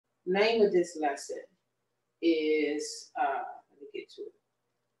Name of this lesson is, let me get to it.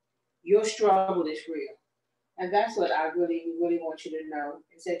 Your struggle is real. And that's what I really, really want you to know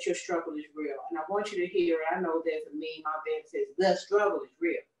is that your struggle is real. And I want you to hear, I know there's a meme out there that says the struggle is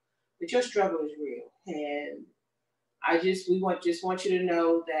real, but your struggle is real. And just want you to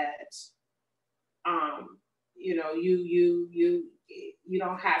know that, um, you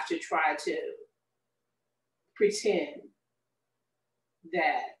don't have to try to pretend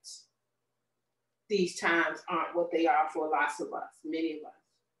that these times aren't what they are for lots of us, many of us,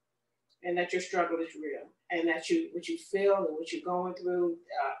 and that your struggle is real, and that what you feel and what you're going through,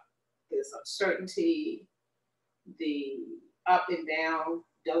 this uncertainty, the up and down,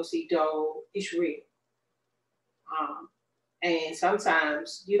 do-si do, it's real. Um, and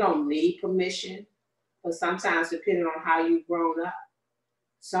sometimes you don't need permission, but sometimes depending on how you've grown up,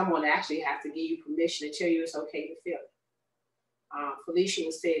 someone actually has to give you permission to tell you it's okay to feel it. Felicia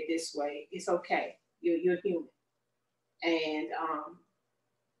would say it this way: it's okay. You're human, and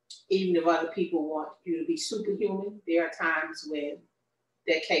even if other people want you to be superhuman, there are times when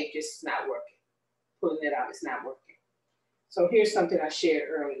that cape just is not working. Pulling it out is not working. So here's something I shared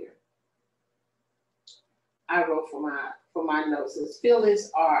earlier. I wrote for my notes. Is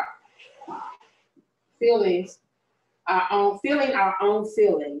feelings feeling our own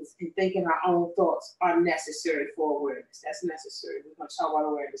feelings and thinking our own thoughts are necessary for awareness. That's necessary. We're going to talk about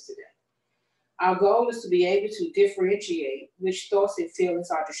awareness today. Our goal is to be able to differentiate which thoughts and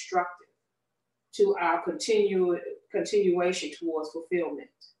feelings are destructive to our continuation towards fulfillment.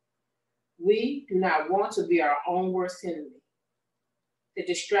 We do not want to be our own worst enemy, the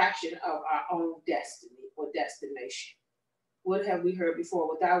distraction of our own destiny or destination. What have we heard before?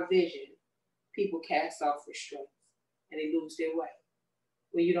 Without vision, people cast off restraints and they lose their way.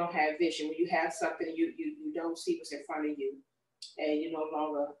 When you don't have vision, when you have something you don't see what's in front of you, and you no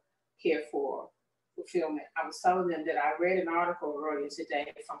longer care for fulfillment. I was telling them that I read an article earlier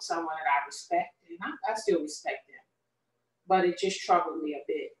today from someone that I respect, and I still respect them, but it just troubled me a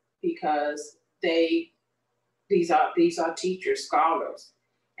bit because these are teachers, scholars,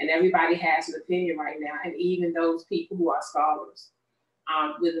 and everybody has an opinion right now, and even those people who are scholars.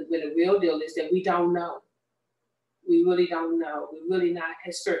 When the real deal is that we don't know. We really don't know. We're really not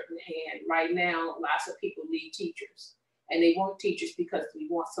as certain. And right now, lots of people need teachers, and they want teachers because we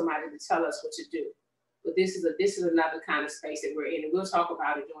want somebody to tell us what to do. But this is another kind of space that we're in, and we'll talk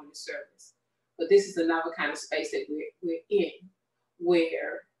about it during the service. But this is another kind of space that we're in,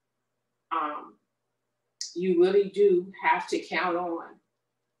 where you really do have to count on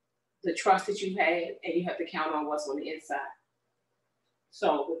the trust that you had, and you have to count on what's on the inside.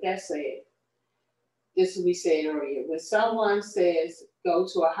 So with that said, this is what we said earlier. When someone says go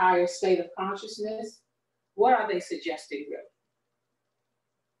to a higher state of consciousness, what are they suggesting really?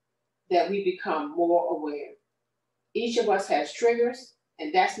 That we become more aware. Each of us has triggers,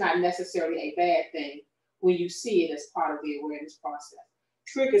 and that's not necessarily a bad thing when you see it as part of the awareness process.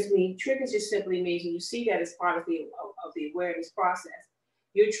 Triggers just simply means when you see that as part of the awareness process,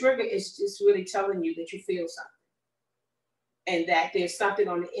 your trigger is just really telling you that you feel something, and that there's something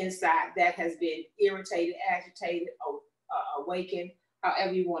on the inside that has been irritated, agitated, or awakened,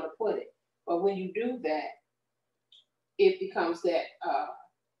 however you want to put it. But when you do that, it becomes that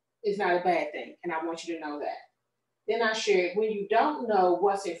it's not a bad thing, and I want you to know that. Then I shared, when you don't know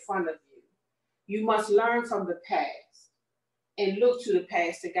what's in front of you, you must learn from the past and look to the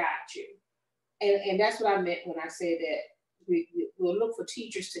past to guide you. And that's what I meant when I said that we'll look for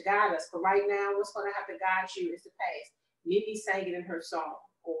teachers to guide us, but right now, what's going to have to guide you is the past. Mimi sang it in her song,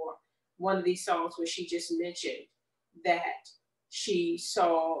 or one of these songs where she just mentioned that she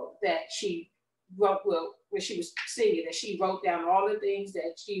saw that she wrote, well, when she was singing, that she wrote down all the things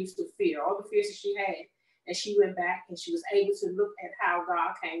that she used to fear, all the fears that she had, and she went back and she was able to look at how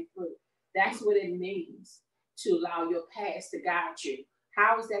God came through. That's what it means to allow your past to guide you.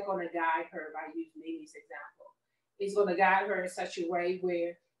 How is that going to guide her? By using Mimi's example, it's going to guide her in such a way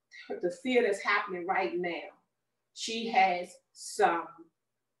where the fear that's happening right now, she has some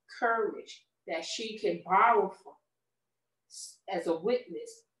courage that she can borrow from as a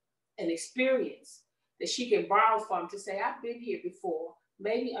witness, an experience that she can borrow from to say, I've been here before,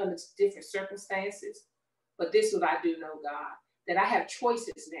 maybe under different circumstances, but this is what I do know, God, that I have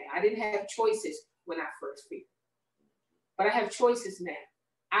choices now. I didn't have choices when I first feared, but I have choices now.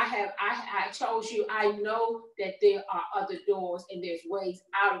 I told you, I know that there are other doors and there's ways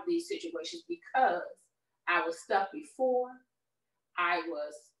out of these situations because I was stuck before. I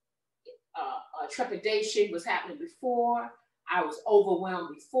was, trepidation was happening before. I was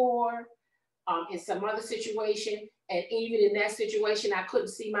overwhelmed before. in some other situation, and even in that situation, I couldn't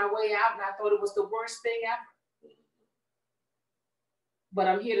see my way out, and I thought it was the worst thing ever. But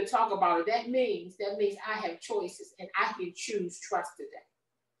I'm here to talk about it. That means I have choices, and I can choose trust today,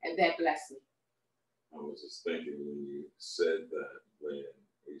 and that blessed me. I was just thinking when you said that, when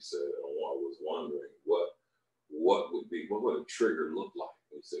you said, I was wondering what would a trigger look like?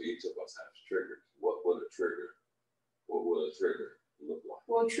 And so each of us has triggers. What would a trigger look like?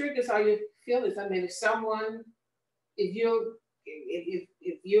 Well, triggers are your feelings. I mean, if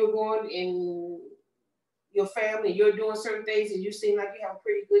you're going in your family, you're doing certain things, and you seem like you have a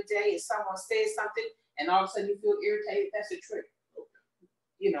pretty good day, and someone says something, and all of a sudden you feel irritated, that's a trigger.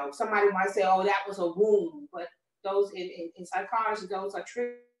 You know, somebody might say, "Oh, that was a wound," but those in psychology, those are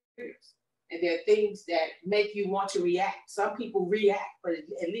triggers, and they're things that make you want to react. Some people react, but it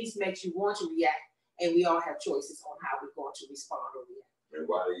at least makes you want to react, and we all have choices on how we're going to respond or react. And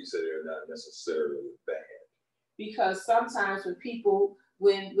why do you say they're not necessarily bad? Because sometimes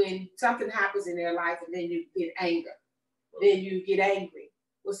when something happens in their life and then you get anger, then you get angry.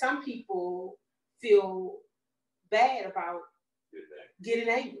 Well, some people feel bad about getting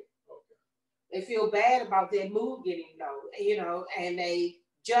angry. Okay. They feel bad about their mood getting low, and they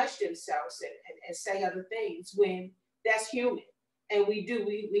judge themselves and say other things when that's human. And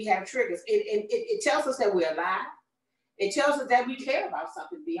we have triggers. It tells us that we're alive. It tells us that we care about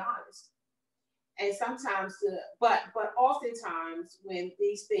something, to be honest. And sometimes, but oftentimes when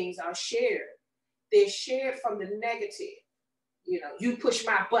these things are shared, they're shared from the negative. You push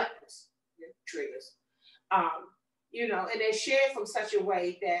my buttons, triggers. And they're shared from such a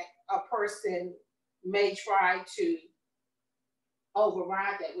way that a person may try to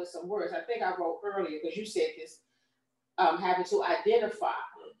override that with some words. I think I wrote earlier, because you said this, having to identify.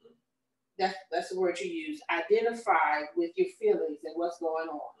 That's the word you use. Identify with your feelings and what's going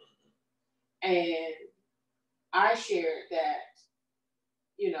on. And I shared that,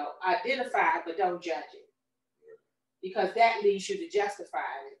 identify, but don't judge it. Because that leads you to justify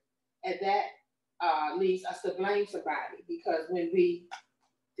it. And that leads us to blame somebody. Because when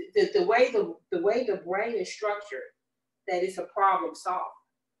the way the brain is structured, that it's a problem solver.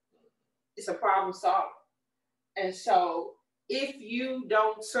 It's a problem solver. And so if you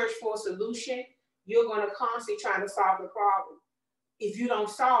don't search for a solution, you're going to constantly try to solve the problem. If you don't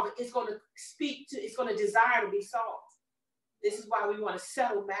solve it, it's going to desire to be solved. This is why we want to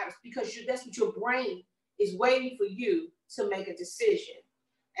settle matters, because that's what your brain is waiting for you to make a decision.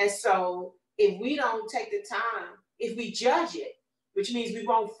 And so if we don't take the time, if we judge it, which means we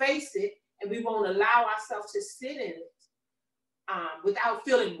won't face it and we won't allow ourselves to sit in it without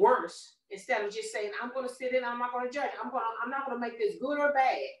feeling worse, instead of just saying, I'm going to sit in, I'm not going to judge. I'm not going to make this good or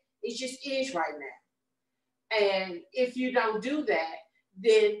bad. It just is right now. And if you don't do that,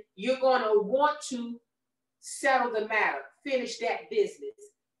 then you're going to want to settle the matter, finish that business,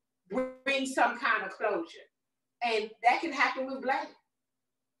 bring some kind of closure. And that can happen with blame. Right.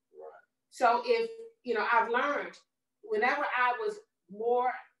 So if, I've learned whenever I was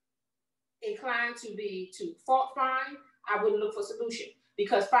more inclined to fault find, I wouldn't look for solution,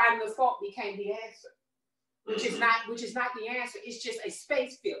 because finding the fault became the answer, which is not the answer. It's just a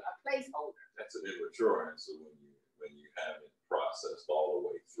space filler, a placeholder. That's an immature answer when you haven't processed all the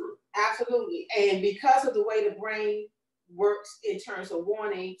way through. Absolutely. And because of the way the brain works in terms of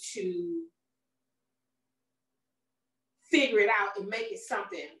wanting to figure it out and make it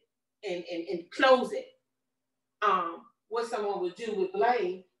something and close it, what someone would do with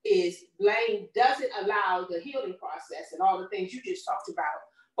blame is blame doesn't allow the healing process and all the things you just talked about.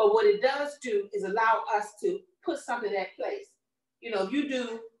 But what it does do is allow us to put something in place. You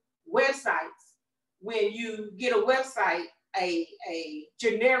do websites. When you get a website, a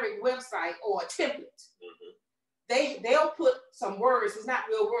generic website or a template, they'll put some words. It's not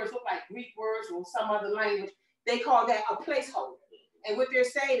real words, look like Greek words or some other language. They call that a placeholder. And what they're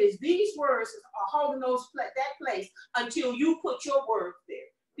saying is these words are holding that place until you put your words there.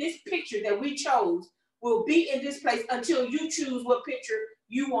 This picture that we chose will be in this place until you choose what picture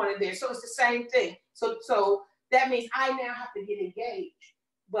you want in there. So it's the same thing. So that means I now have to get engaged.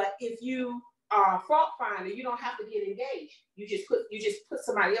 But if you are a fault finder, you don't have to get engaged. You just put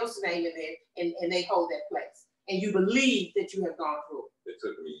somebody else's name in there and they hold that place. And you believe that you have gone through it. It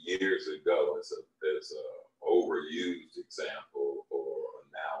took me years ago. It's a overused example or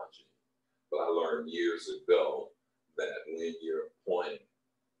analogy. But I learned years ago that when you're pointing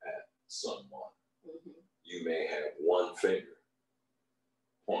at someone, you may have one finger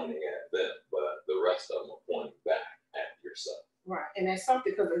pointing at them, but the rest of them are pointing back at yourself. Right, and that's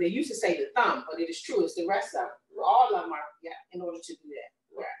something, because they used to say the thumb, but it is true, it's the rest of them. All of them are, in order to do that.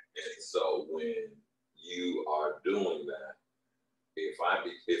 Right. And so when you are doing that,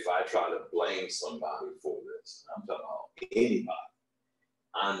 if I try to blame somebody for this, I'm talking about anybody,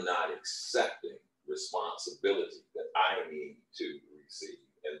 I'm not accepting responsibility that I need to receive.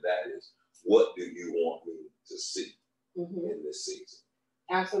 And that is, what do you want me to see in this season?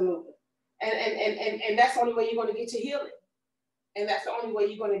 Absolutely. And that's the only way you're going to get to healing. And that's the only way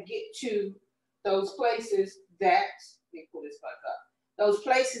you're going to get to those places that, let me pull this back up, those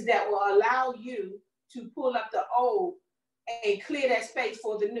places that will allow you to pull up the old and clear that space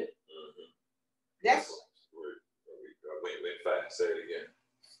for the new. That's went fast. Say it again.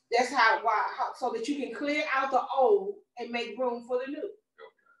 That's how so that you can clear out the old and make room for the new. Okay.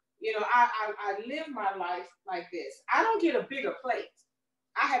 You know, I live my life like this. I don't get a bigger plate.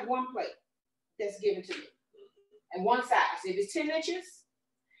 I have one plate that's given to me, and one size. If it's 10 inches,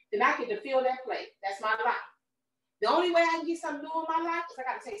 then I get to fill that plate. That's my life. The only way I can get something new in my life is I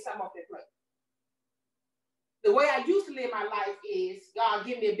got to take something off that plate. The way I used to live my life is, God,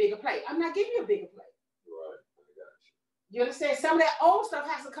 give me a bigger plate. I'm not giving you a bigger plate. Right, I got you. You understand? Some of that old stuff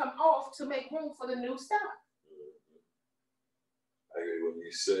has to come off to make room for the new stuff. I agree. When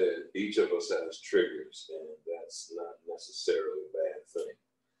you said each of us has triggers, and that's not necessarily a bad thing.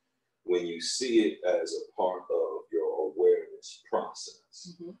 When you see it as a part of your awareness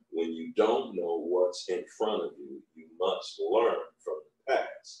process, when you don't know what's in front of you, you must learn from the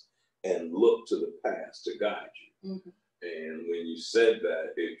past and look to the past to guide you. And when you said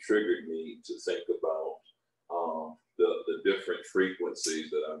that, it triggered me to think about the different frequencies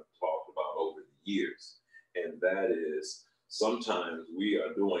that I've talked about over the years. And that is, sometimes we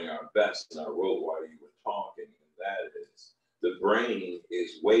are doing our best, and I wrote while you were talking, and that is, the brain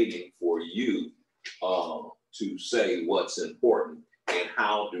is waiting for you to say what's important, and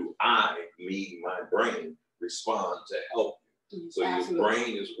how do I, me, my brain, respond to help you. So your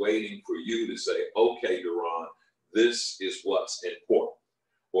brain is waiting for you to say, okay, Deron, this is what's important.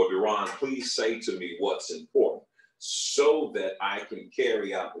 Or Deron, please say to me what's important, so that I can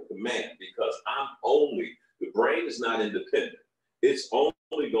carry out the command, because the brain is not independent. It's only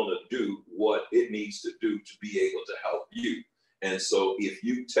going to do what it needs to do to be able to help you. And so if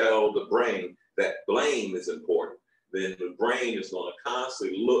you tell the brain that blame is important, then the brain is going to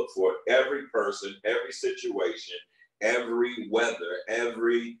constantly look for every person, every situation, every weather,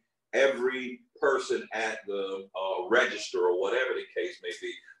 every person at the register, or whatever the case may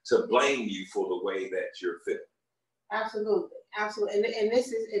be, to blame you for the way that you're feeling. Absolutely. And this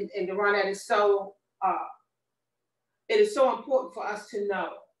is, and Deron, that is so, it is so important for us to know,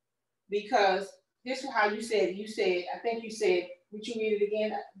 because this is how you said, I think you said, would you read it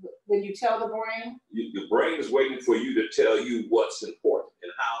again? When you tell the brain? The brain is waiting for you to tell you what's important,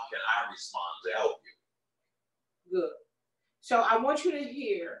 and how can I respond to help you. Good. So I want you to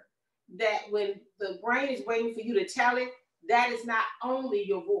hear that when the brain is waiting for you to tell it, that is not only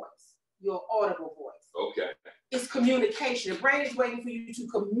your voice, your audible voice. Okay. It's communication. The brain is waiting for you to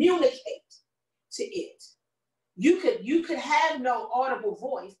communicate to it. You could have no audible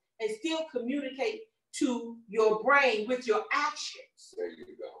voice and still communicate to your brain with your actions. There you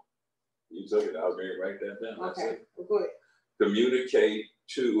go. You took it. I was going to write that down. Okay, well, go ahead. Communicate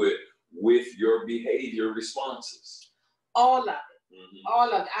to it with your behavior responses. All of it.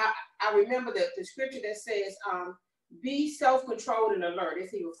 All of it. I remember the scripture that says, be self-controlled and alert.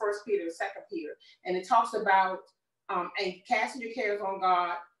 It's either 1 Peter or 2 Peter. And it talks about and casting your cares on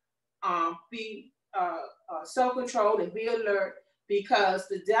God, be self-controlled and be alert, because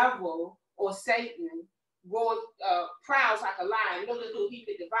the devil or Satan prowls like a lion, looking who he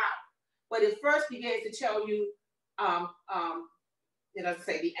could devour. But it first begins to tell you, it doesn't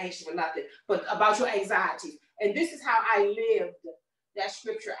say be anxious for nothing, but about your anxieties. And this is how I lived that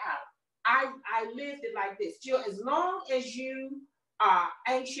scripture out. I lived it like this. Jill, as long as you are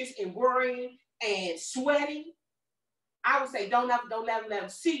anxious and worrying and sweating, I would say don't let them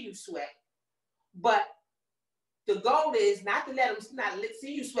see you sweat. But the goal is not to let them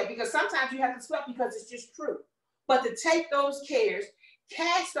see you sweat, because sometimes you have to sweat because it's just true. But to take those cares,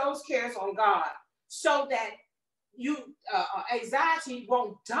 cast those cares on God, so that anxiety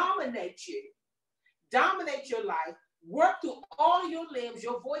won't dominate you, dominate your life, work through all of your limbs,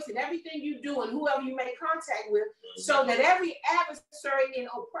 your voice, and everything you do, and whoever you make contact with, so that every adversary and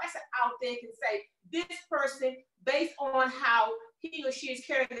oppressor out there can say, this person, based on how he or she is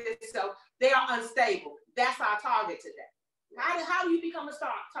carrying themselves, they are unstable. That's our target today. How do you become a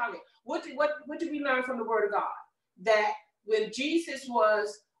target? What did we learn from the Word of God? That when Jesus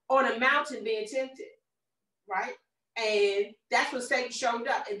was on a mountain being tempted, right? And that's when Satan showed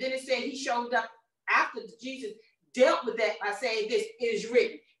up. And then it said he showed up after Jesus dealt with that by saying this, it is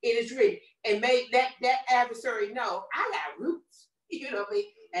written. it is written, and made that adversary know I got roots. You know what I mean?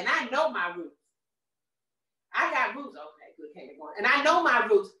 And I know my roots. I got roots. Okay, good, came going. And I know my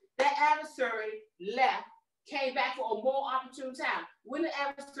roots. That adversary left, came back for a more opportune time. When the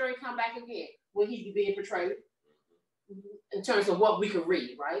adversary come back again? When he's being portrayed, in terms of what we can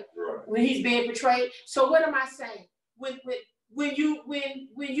read, right? Right. When he's being portrayed. So what am I saying? When you're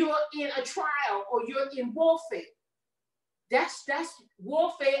in a trial or you're in warfare, that's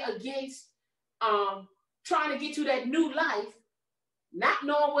warfare against trying to get to that new life, not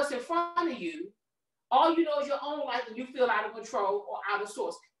knowing what's in front of you. All you know is your own life, and you feel out of control or out of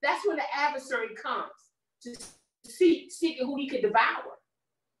source. That's when the adversary comes to seeking who he can devour.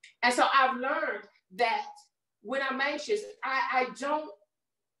 And so I've learned that when I'm anxious, I don't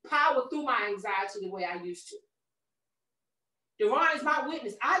power through my anxiety the way I used to. Deron is my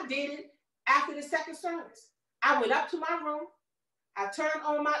witness. I did it after the second service. I went up to my room, I turned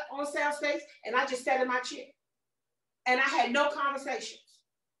on sound space, and I just sat in my chair. And I had no conversations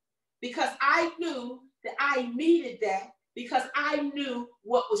because I knew that I needed that, because I knew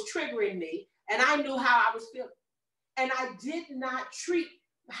what was triggering me and I knew how I was feeling. And I did not treat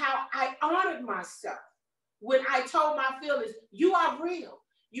how I honored myself when I told my feelings, you are real.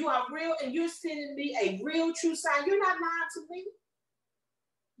 You are real, and you're sending me a real, true sign. You're not lying to me.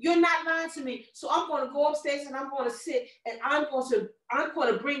 You're not lying to me. So I'm going to go upstairs and I'm going to sit, and I'm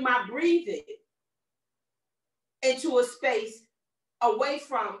going to bring my breathing into a space away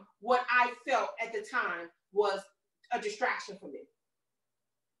from what I felt at the time was a distraction for me.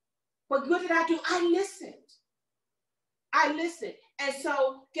 But what did I do? I listened. And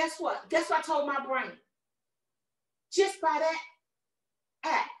so guess what? Guess what I told my brain? Just by that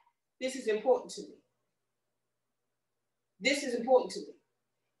act, this is important to me. This is important to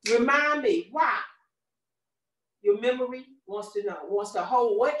me. Remind me. Why? Your memory wants to know, wants to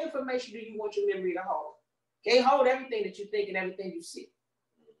hold. What information do you want your memory to hold? Can't hold everything that you think and everything you see.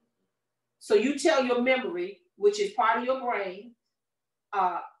 So you tell your memory, which is part of your brain,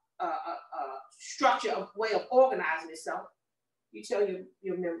 structure, of way of organizing itself. You tell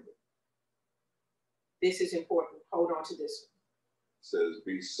your memory, this is important. Hold on to this one. It says,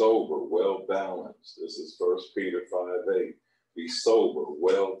 be sober, well balanced. This is 1 Peter 5:8. Be sober,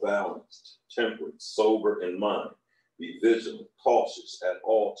 well balanced, temperate, sober in mind. Be vigilant, cautious at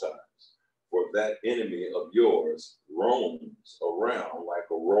all times. For that enemy of yours roams around like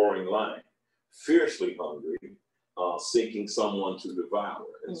a roaring lion, fiercely hungry, seeking someone to devour.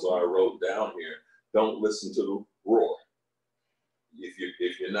 And so I wrote down here, don't listen to the roar.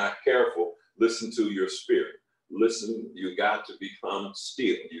 If you're not careful, listen to your spirit. Listen, you got to become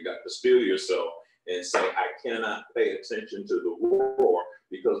still. You got to still yourself and say, I cannot pay attention to the roar,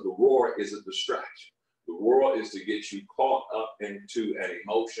 because the roar is a distraction. The roar is to get you caught up into an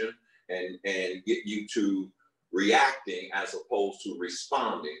emotion and get you to reacting as opposed to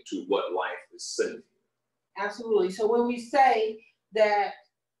responding to what life is sending you. Absolutely. So when we say that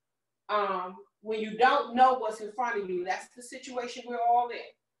when you don't know what's in front of you, that's the situation we're all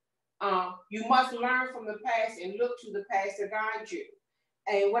in. You must learn from the past and look to the past to guide you.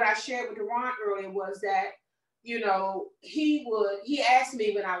 And what I shared with Deron earlier was that, he asked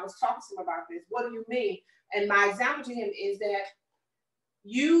me when I was talking to him about this, what do you mean? And my example to him is that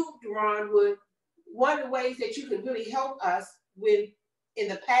you, Deron, one of the ways that you can really help us with in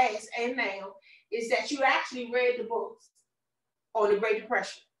the past and now is that you actually read the books on the Great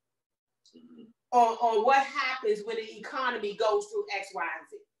Depression, on what happens when the economy goes through X, Y, and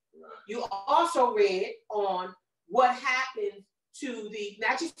Z. Right. You also read on what happens to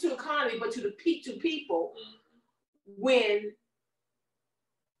not just to the economy, but to people when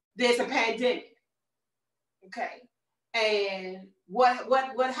there's a pandemic. Okay. And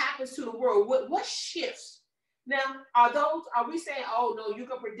what happens to the world? What shifts? Now, are we saying, oh no, you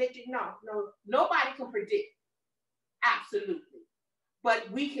can predict it? No, nobody can predict. Absolutely.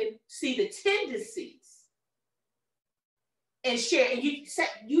 But we can see the tendencies and share. And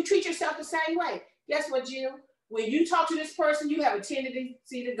you treat yourself the same way. Guess what, Jill? When you talk to this person, you have a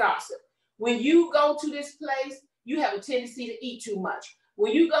tendency to gossip. When you go to this place, you have a tendency to eat too much.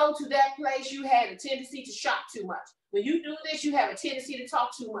 When you go to that place, you have a tendency to shop too much. When you do this, you have a tendency to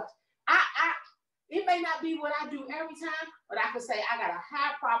talk too much. It may not be what I do every time, but I can say I got a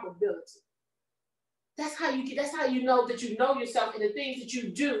high probability. That's how you know that you know yourself and the things that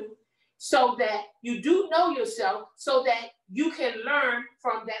you do, so that you do know yourself, so that you can learn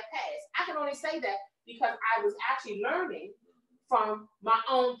from that past. I can only say that because I was actually learning from my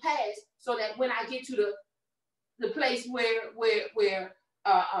own past, so that when I get to the place where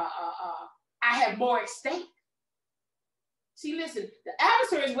I have more at stake, See, listen, the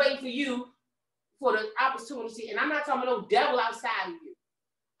adversary is waiting for you for the opportunity, and I'm not talking about no devil outside of you.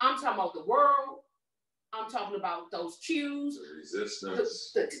 I'm talking about the world. I'm talking about those cues, the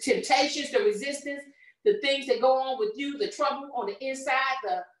resistance, the temptations, the resistance, the things that go on with you, the trouble on the inside,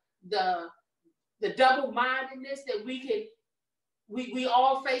 the double-mindedness that we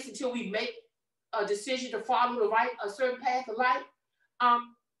all face until we make a decision to follow a certain path of life.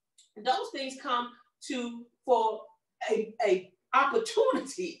 Those things come for a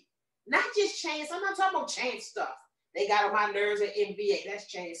opportunity, not just chance. I'm not talking about chance stuff. They got on my nerves at NBA. That's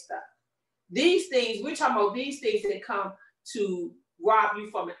chance stuff. These things, we're talking about these things that come to rob you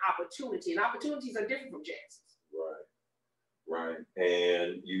from an opportunity. And opportunities are different from chances. Right.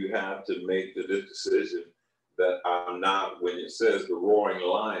 And you have to make the decision that I'm not, when it says the roaring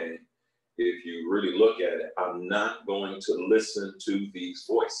lion, if you really look at it, I'm not going to listen to these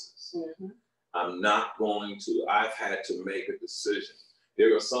voices. Mm-hmm. I'm not going to, I've had to make a decision.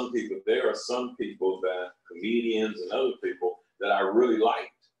 There are some people that, comedians and other people, that I really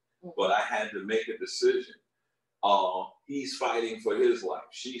liked, but I had to make a decision. He's fighting for his life.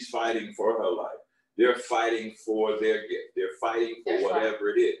 She's fighting for her life. They're fighting for their gift. They're fighting for whatever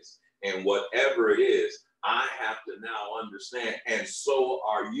it is. And whatever it is, I have to now understand, and so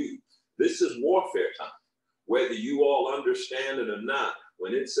are you. This is warfare time. Whether you all understand it or not,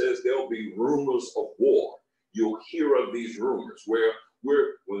 when it says there'll be rumors of war, you'll hear of these rumors where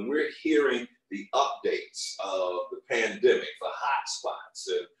when we're hearing the updates of the pandemic, the hot spots,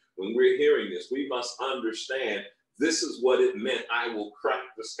 and when we're hearing this, we must understand this is what it meant. I will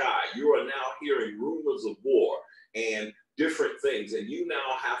crack the sky. You are now hearing rumors of war and different things, and you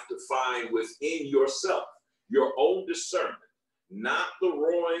now have to find within yourself your own discernment, not the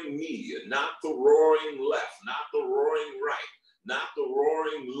roaring media, not the roaring left, not the roaring right, not the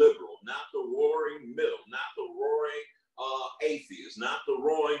roaring liberal, not the roaring middle, not the roaring atheist, not the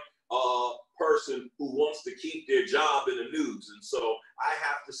roaring person who wants to keep their job in the news. And so I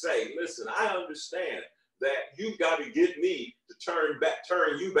have to say, listen, I understand that you've got to get me to turn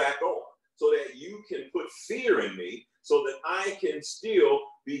you back on so that you can put fear in me so that I can still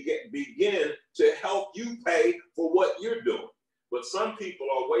begin to help you pay for what you're doing. But some people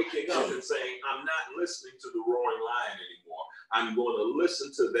are waking up and saying, I'm not listening to the roaring lion anymore. I'm going to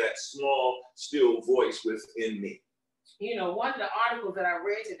listen to that small, still voice within me. You know, one of the articles that I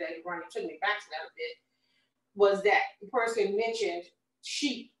read today, Ronnie, took me back to that a bit, was that the person mentioned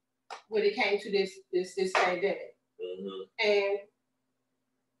sheep when it came to this pandemic. Mm-hmm. And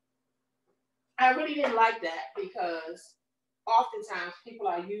I really didn't like that because oftentimes people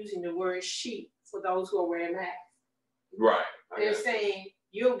are using the word sheep for those who are wearing masks. Right. They're saying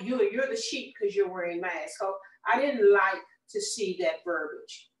you're the sheep because you're wearing masks. So I didn't like to see that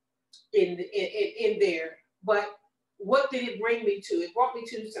verbiage in there. But what did it bring me to? It brought me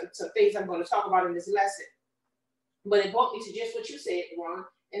to some things I'm going to talk about in this lesson. But it brought me to just what you said, Ron,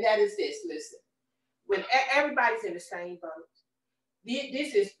 and that is this. Listen, when everybody's in the same boat,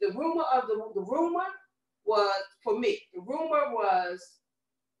 this is the rumor of the rumor was, for me, the rumor was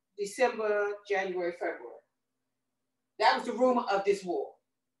December, January, February. That was the rumor of this war.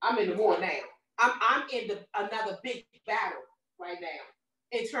 I'm in the war now. I'm in another big battle right now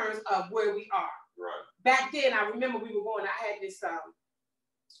in terms of where we are. Right. Back then, I remember we were going. I had this party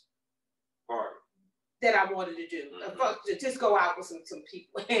that I wanted to do. Mm-hmm. To just go out with some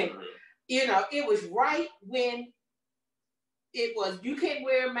people, and you know, it was right when it was. You can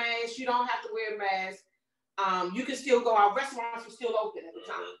wear a mask. You don't have to wear a mask. You can still go out. Restaurants were still open at the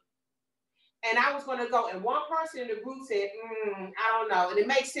time. And I was going to go, and one person in the group said, I don't know. And it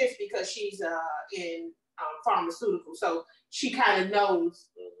makes sense because she's in pharmaceuticals. So she kind of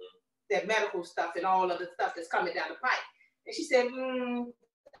knows that medical stuff and all of the stuff that's coming down the pipe. And she said,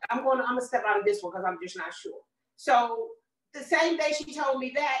 I'm going to step out of this one because I'm just not sure. So the same day she told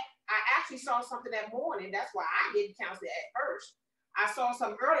me that, I actually saw something that morning. That's why I didn't cancel it at first. I saw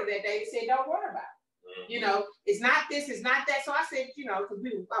something earlier that day that said, don't worry about it. You know, it's not this, it's not that. So I said, you know, because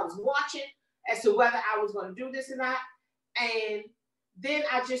I was watching as to whether I was going to do this or not. And then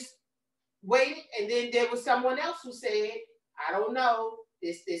I just waited. And then there was someone else who said, I don't know,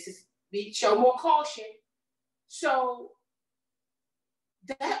 this is, show more caution. So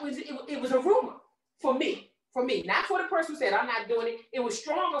that was, it was a rumor for me, not for the person who said, I'm not doing it. It was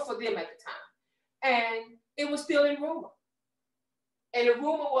stronger for them at the time. And it was still in rumor. And the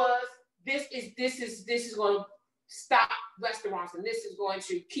rumor was, this is going to stop restaurants, and this is going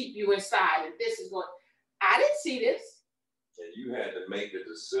to keep you inside, and this is going. I didn't see this. And you had to make a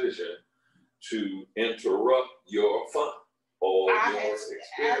decision to interrupt your fun or your experience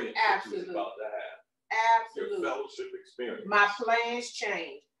that you was about to have. Absolutely. Your fellowship experience. My plans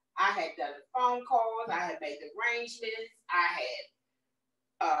changed. I had done the phone calls. I had made the arrangements. I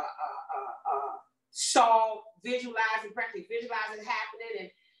had saw, visualizing, practically visualizing happening, and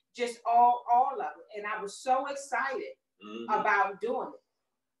just all of it. And I was so excited about doing it.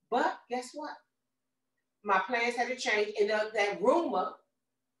 But guess what? My plans had to change. And that rumor,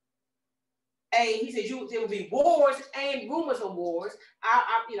 he said there will be wars and rumors of wars.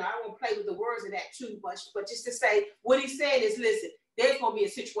 I won't play with the words of that too much, but just to say what he said is, listen, there's going to be a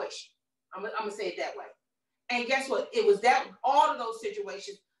situation. I'm gonna say it that way. And guess what? It was that all of those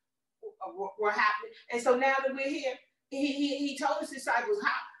situations were happening. And so now that we're here, he told his disciples,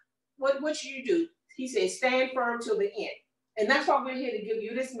 what should you do? He said, stand firm till the end. And that's why we're here to give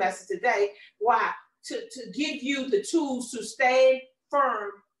you this message today. Why? To give you the tools to stand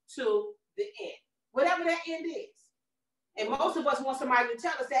firm till the end, whatever that end is. And most of us want somebody to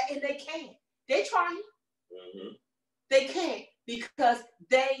tell us that, and they can't. They're trying. They can't, because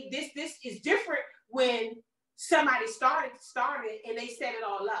this is different when somebody started and they set it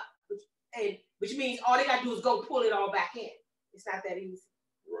all up, which means all they gotta do is go pull it all back in. It's not that easy.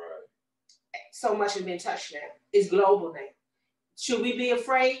 Right. So much has been touched now. It's global now. Should we be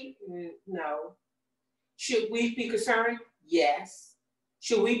afraid? No. Should we be concerned? Yes.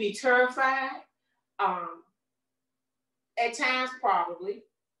 Should we be terrified? At times, probably.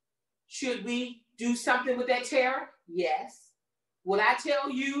 Should we do something with that terror? Yes. Will I tell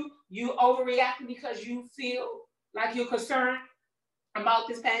you overreacting because you feel like you're concerned about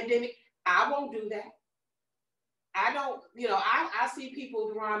this pandemic? I won't do that. I don't, I see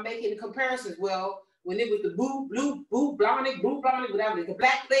people around making comparisons. Well, when it was the bubonic, whatever, the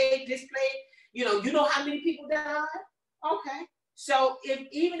Black Plague, this plague, you know how many people died? Okay. So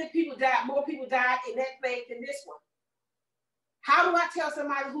even if people died, more people died in that plague than this one. How do I tell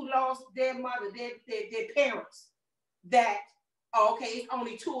somebody who lost their mother, their parents, that, okay, it's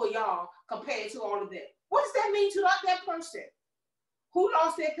only 2 of y'all compared to all of them? What does that mean to that person who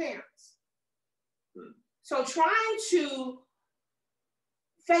lost their parents? So trying to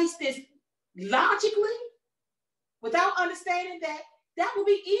face this logically without understanding that would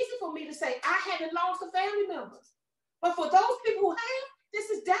be easy for me to say, I haven't lost a family member. But for those people who have, this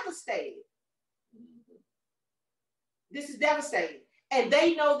is devastating. This is devastating. And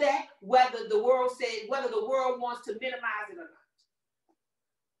they know that whether the world wants to minimize it or not.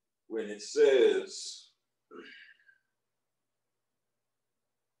 When it says,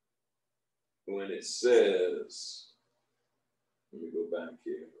 let me go back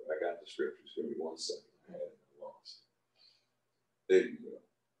here. I got the scriptures. Give me 1 second. I had it lost. There you go.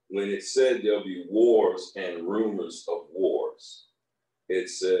 When it said there'll be wars and rumors of wars, it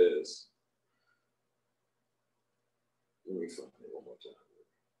says, let me find it one more time.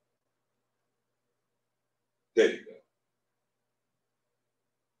 There you go.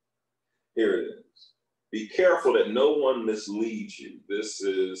 Here it is. Be careful that no one misleads you. This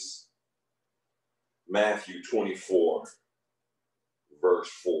is Matthew 24, verse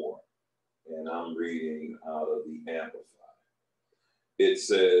 4. And I'm reading out of the Amplified. It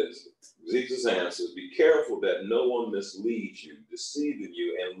says, Jesus answers, be careful that no one misleads you, deceiving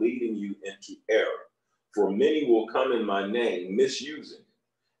you and leading you into error. For many will come in my name, misusing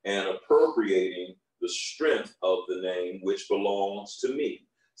it and appropriating the strength of the name which belongs to me,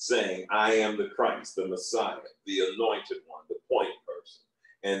 saying, I am the Christ, the Messiah, the anointed one, the appointed person.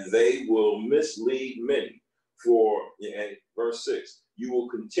 And they will mislead many. And verse 6, you will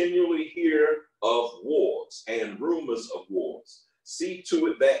continually hear of wars and rumors of wars. See to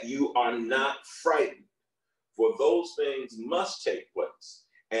it that you are not frightened, for those things must take place,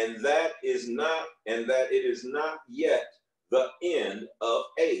 and that it is not yet the end of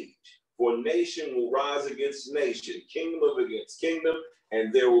age. For nation will rise against nation, kingdom against kingdom,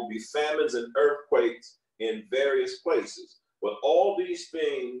 and there will be famines and earthquakes in various places. But all these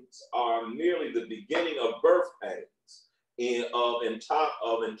things are merely the beginning of birth pangs, of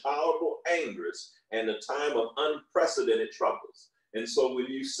intolerable angers, and the time of unprecedented troubles. And so when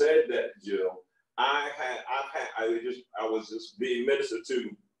you said that, Jill, I was just being ministered to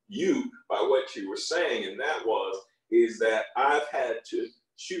you by what you were saying, and that is that I've had to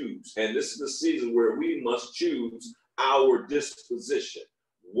choose, and this is the season where we must choose our disposition.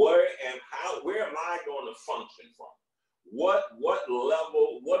 Where am I going to function from? What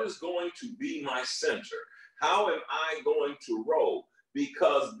level? What is going to be my center? How am I going to roll?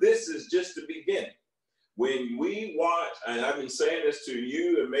 Because this is just the beginning. When we watch, and I've been saying this to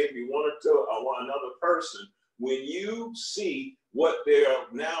you and maybe one another person, when you see what they're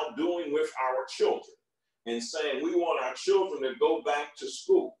now doing with our children and saying we want our children to go back to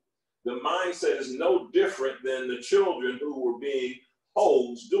school, the mindset is no different than the children who were being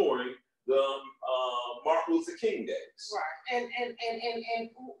hosed during the Martin Luther King days. Right, and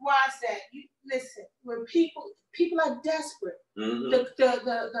why is that? You listen, when people are desperate, the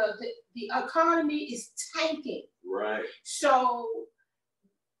economy is tanking. Right. So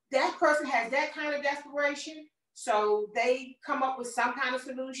that person has that kind of desperation. So they come up with some kind of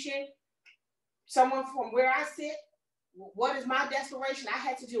solution. Someone from where I sit, what is my desperation? I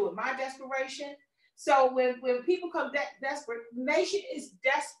had to deal with my desperation. So when people come desperate, the nation is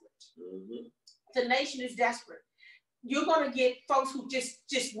desperate. The nation is desperate. You're gonna get folks who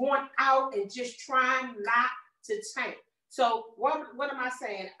just want out and just trying not to tank. So what am I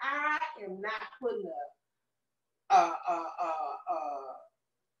saying? I am not putting a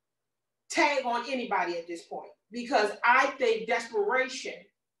tag on anybody at this point, because I think desperation,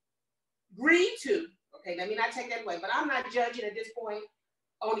 greed too. Okay, let me not take that away, but I'm not judging at this point.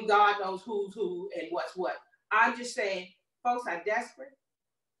 Only God knows who's who and what's what. I'm just saying folks are desperate.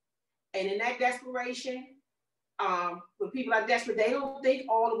 And in that desperation, when people are desperate, they don't think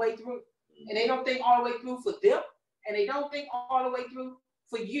all the way through. And they don't think all the way through for them. And they don't think all the way through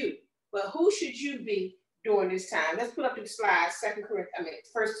for you. But who should you be during this time? Let's put up the slide, 2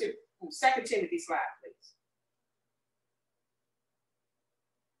 Timothy slide, please.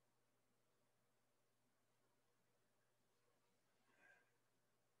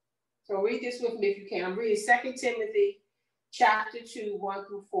 So read this with me if you can. I'm reading 2 Timothy chapter 2, 1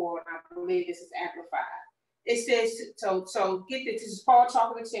 through 4, and I believe this is amplified. It says, so get this is Paul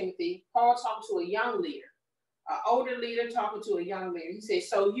talking to Timothy. Paul talking to a young leader, an older leader talking to a young leader. He says,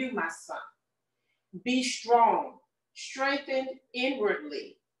 so you, my son, be strong, strengthened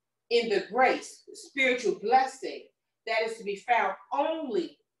inwardly in the grace, the spiritual blessing that is to be found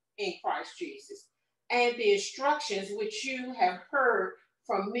only in Christ Jesus, and the instructions which you have heard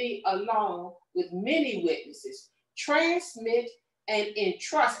from me along with many witnesses, transmit and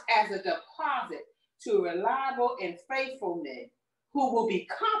entrust as a deposit to reliable and faithful men who will be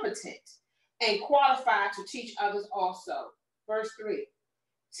competent and qualified to teach others also. Verse 3,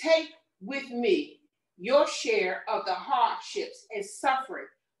 take with me your share of the hardships and suffering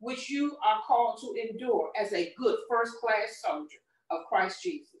which you are called to endure as a good first-class soldier of Christ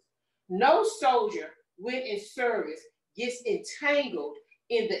Jesus. No soldier when in service gets entangled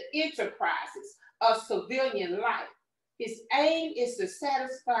in the enterprises of civilian life. His aim is to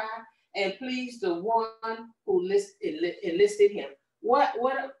satisfy and please the one who enlisted him. Why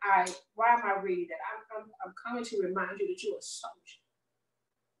am I reading that? I'm coming to remind you that you're a soldier.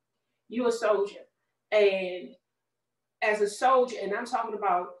 You're a soldier. And as a soldier, and I'm talking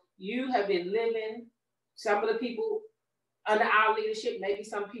about you have been living, some of the people under our leadership, maybe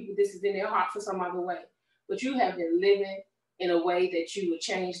some people, this is in their heart for some other way, but you have been living in a way that you would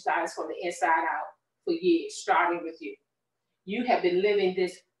change lives from the inside out for years, starting with you. You have been living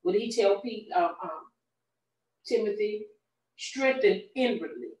this, what he tell Timothy, strengthened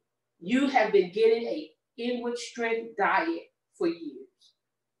inwardly. You have been getting an inward strength diet for years.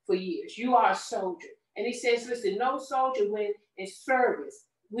 For years. You are a soldier. And he says, listen, no soldier when in service.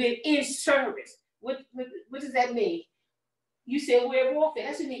 When in service. What does that mean? You said we're in warfare.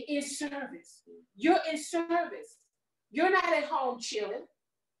 That's what it means, in service. You're in service. You're not at home chilling.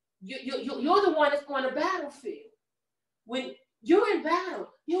 You're the one that's on the battlefield. When you're in battle,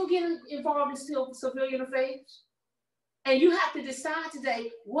 you don't get involved in civilian affairs. And you have to decide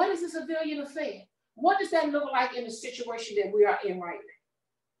today, what is a civilian affair? What does that look like in the situation that we are in right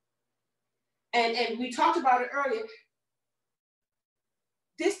now? And we talked about it earlier.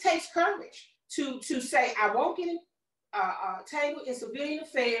 This takes courage to say, I won't get tangled in civilian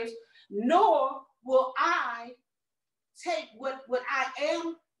affairs, nor will I take what I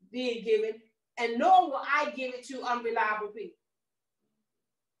am being given, and nor will I give it to unreliable people.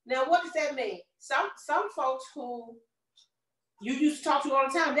 Now, what does that mean? Some folks who you used to talk to all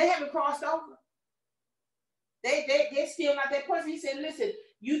the time, they haven't crossed over. They're still not that person. He said, listen,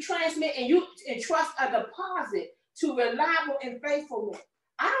 you transmit and you entrust a deposit to reliable and faithful men.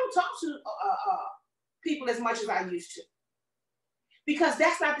 I don't talk to people as much as I used to, because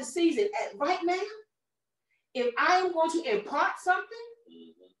that's not the season. Right now, if I am going to impart something,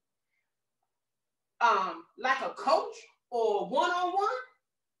 like a coach or one-on-one,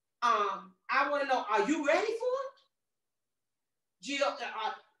 I want to know, are you ready for it? Jill,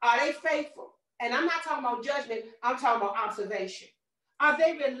 are they faithful? And I'm not talking about judgment, I'm talking about observation. Are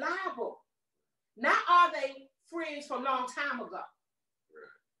they reliable? Not are they friends from a long time ago?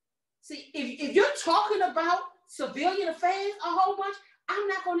 See, if you're talking about civilian affairs a whole bunch, I'm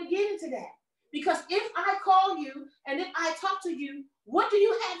not going to get into that. Because if I call you and if I talk to you What do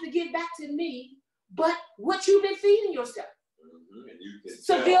you have to give back to me but what you've been feeding yourself? Mm-hmm. And you can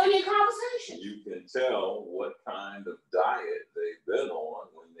civilian conversation. You can tell what kind of diet they've been on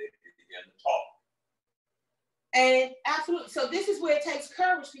when they begin to talk. And absolutely. So this is where it takes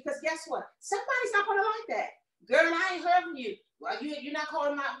courage, because guess what? Somebody's not gonna like that. Girl, I ain't heard from you. Well, you're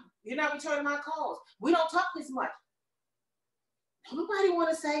not returning my calls. We don't talk this much. Nobody want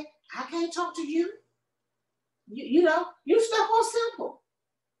to say, I can't talk to you. You know, you stuff on simple.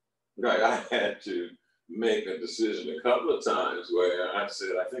 Right. I had to make a decision a couple of times where I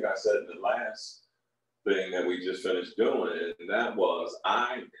think I said in the last thing that we just finished doing, and that was,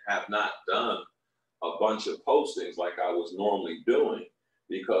 I have not done a bunch of postings like I was normally doing,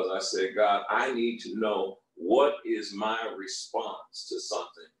 because I said, God, I need to know what is my response to something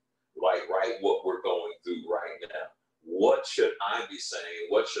like what we're going through right now. What should I be saying?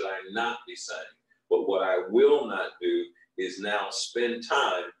 What should I not be saying? But what I will not do is now spend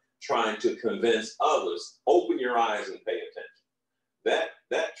time trying to convince others. Open your eyes and pay attention.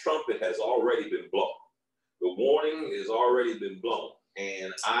 That trumpet has already been blown. The warning has already been blown.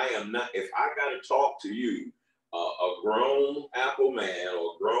 And I am not, if I got to talk to you, a grown Apple man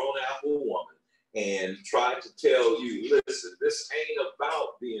or a grown Apple woman, and try to tell you, listen, this ain't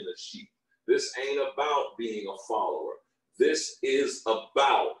about being a sheep. This ain't about being a follower. This is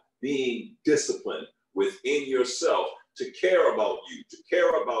about being disciplined within yourself to care about you, to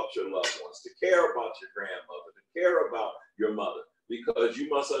care about your loved ones, to care about your grandmother, to care about your mother. Because you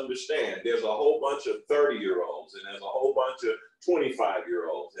must understand, there's a whole bunch of 30-year-olds and there's a whole bunch of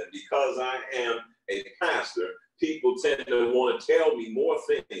 25-year-olds. And because I am a pastor, people tend to want to tell me more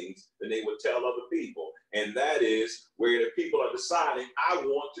things than they would tell other people. And that is where the people are deciding, I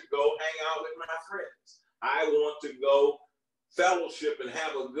want to go hang out with my friends. I want to go fellowship and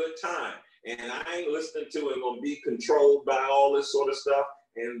have a good time. And I ain't listening to it, going to be controlled by all this sort of stuff.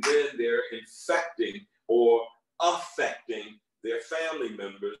 And then they're infecting or affecting their family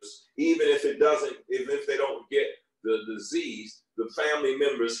members, even if it doesn't, if they don't get the disease, the family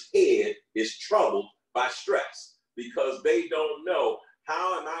member's head is troubled by stress, because they don't know,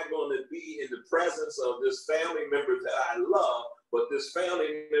 how am I going to be in the presence of this family member that I love, but this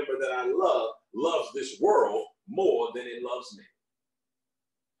family member that I love loves this world more than it loves me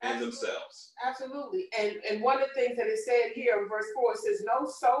and themselves. Absolutely. And one of the things that is said here in verse 4, it says, no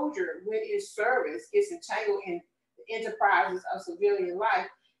soldier when in service gets entangled in the enterprises of civilian life.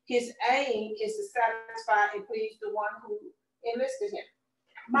 His aim is to satisfy and please the one who enlisted him.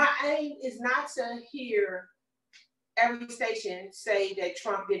 My aim is not to hear every station say that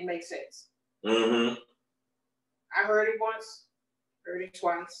Trump didn't make sense. Mm-hmm. I heard it once, heard it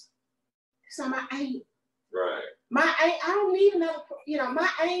twice. It's not my aim. Right. My aim, I don't need another, my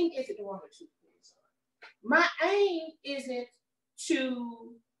aim isn't the one or two. My aim isn't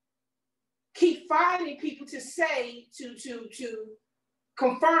to keep finding people to say, to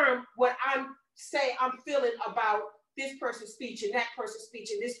confirm what I'm feeling about this person's speech and that person's speech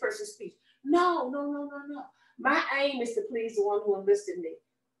and this person's speech. No. My aim is to please the one who enlisted me.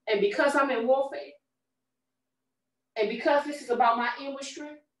 And because I'm in warfare, and because this is about my inward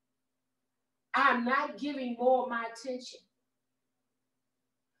strength, I'm not giving more of my attention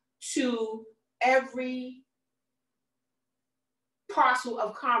to every parcel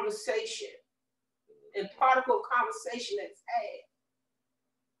of conversation and particle of conversation that's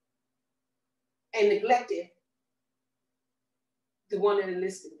had, and neglected the one that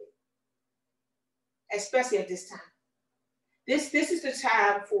enlisted me, especially at this time. This is the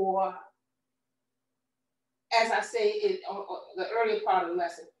time for, as I say in the earlier part of the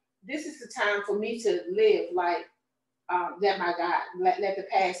lesson, this is the time for me to live like that my God, let the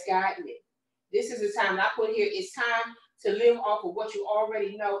past guide me. This is the time that I put here, it's time to live off of what you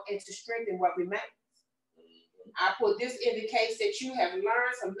already know and to strengthen what remains. I put this in the case that you have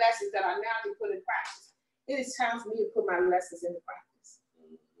learned some lessons that are now to put in practice. It is time for me to put my lessons into practice.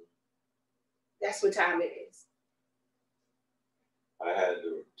 That's what time it is. I had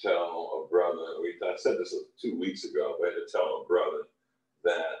to tell a brother, I said this 2 weeks ago, but I had to tell a brother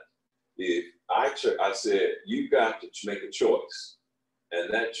that if I said, you got to make a choice.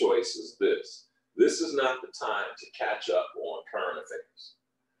 And that choice is this. This is not the time to catch up on current affairs.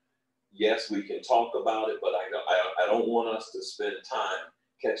 Yes, we can talk about it, but I don't want us to spend time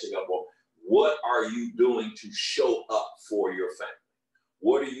catching up on what are you doing to show up for your family?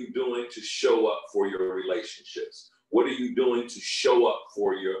 What are you doing to show up for your relationships? What are you doing to show up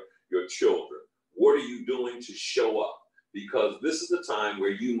for your children? What are you doing to show up? Because this is the time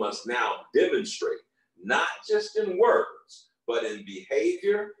where you must now demonstrate, not just in words, but in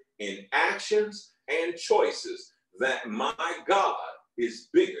behavior, in actions, and choices, that my God is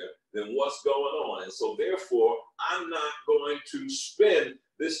bigger than what's going on. And so therefore, I'm not going to spend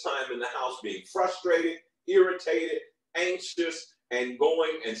this time in the house being frustrated, irritated, anxious, and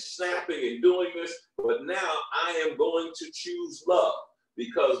going and snapping and doing this. But now I am going to choose love.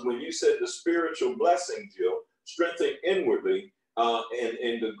 Because when you said the spiritual blessing, Jill, strengthen inwardly,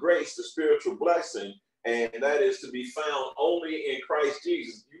 and the grace, the spiritual blessing, and that is to be found only in Christ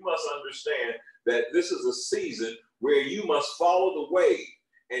Jesus, you must understand that this is a season where you must follow the wave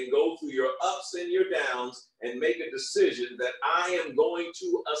and go through your ups and your downs and make a decision that I am going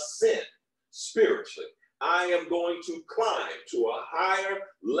to ascend spiritually. I am going to climb to a higher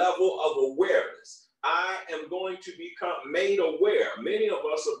level of awareness. I am going to become made aware. Many of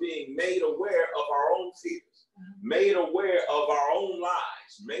us are being made aware of our own fears, made aware of our own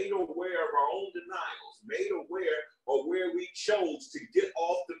lies, made aware of our own denials, made aware of where we chose to get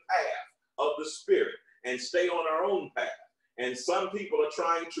off the path of the Spirit and stay on our own path. And some people are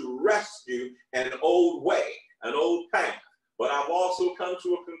trying to rescue an old way, an old path. But I've also come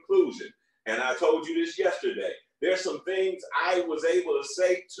to a conclusion, and I told you this yesterday. There's some things I was able to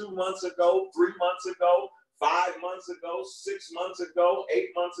say 2 months ago, 3 months ago, 5 months ago, 6 months ago, 8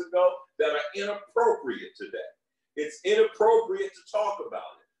 months ago that are inappropriate today. It's inappropriate to talk about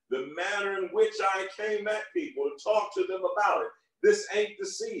it. The manner in which I came at people to talk to them about it. This ain't the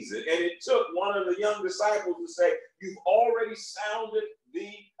season. And it took one of the young disciples to say, you've already sounded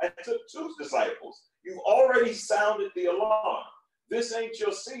it took 2 disciples. You've already sounded the alarm. This ain't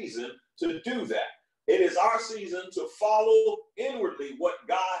your season to do that. It is our season to follow inwardly what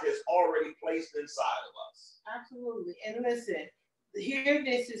God has already placed inside of us. Absolutely. And listen, here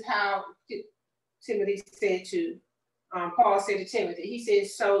this is how Timothy said to, Paul said to Timothy, he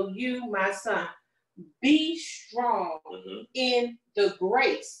says, so you, my son, be strong in the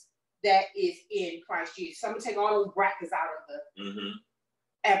grace that is in Christ Jesus. So I'm going to take all those brackets out of the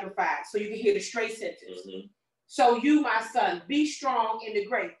amplified so you can hear the straight sentence. So you, my son, be strong in the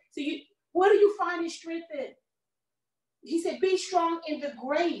grace. So what are you finding strength in? He said, be strong in the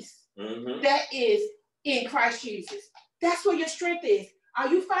grace that is in Christ Jesus. That's where your strength is. Are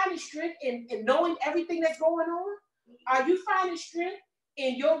you finding strength in knowing everything that's going on? Are you finding strength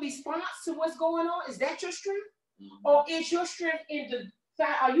in your response to what's going on? Is that your strength? Or is your strength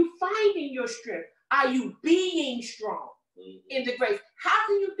are you finding your strength? Are you being strong in the grace? How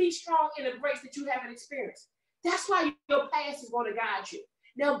can you be strong in a grace that you haven't experienced? That's why your past is going to guide you.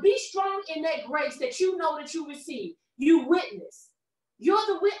 Now be strong in that grace that you know that you receive. You witness. You're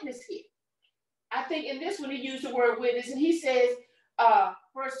the witness here. I think in this one he used the word witness, and he says,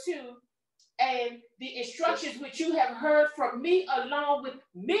 verse 2, and the instructions which you have heard from me along with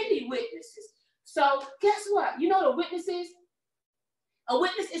many witnesses. So guess what? You know the witnesses? A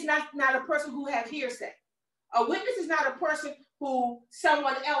witness is not a person who has hearsay. A witness is not a person who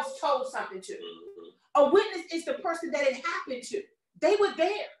someone else told something to. A witness is the person that it happened to. They were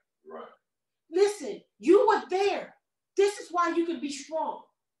there. Right. Listen, you were there. This is why you can be strong.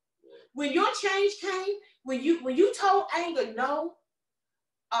 When your change came, when you told anger no,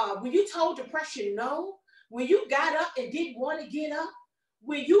 when you told depression no, when you got up and didn't want to get up,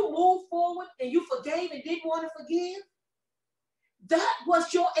 when you moved forward and you forgave and didn't want to forgive, that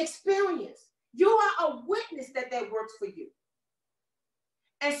was your experience. You are a witness that works for you.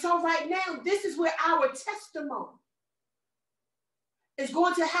 And so right now, this is where our testimony is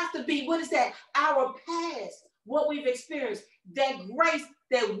going to have to be, what is that? Our past, what we've experienced, that grace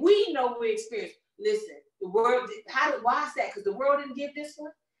that we know we experienced. Listen, the world, why is that? Because the world didn't give this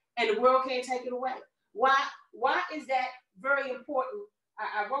one, and the world can't take it away. Why is that very important?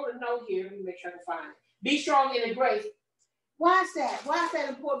 I wrote a note here. Let me make sure I can find it. Be strong in the grace. Why is that? Why is that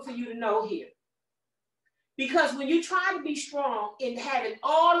important for you to know here? Because when you try to be strong in having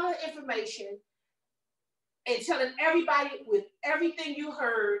all the information and telling everybody with everything you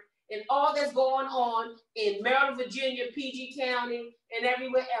heard and all that's going on in Maryland, Virginia, PG County, and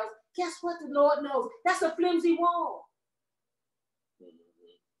everywhere else, guess what the Lord knows? That's a flimsy wall.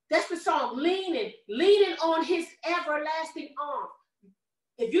 That's the song, leaning on his everlasting arm.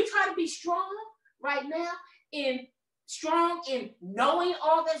 If you try to be strong right now, strong in knowing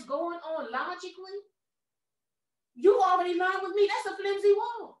all that's going on logically, you already learned with me, that's a flimsy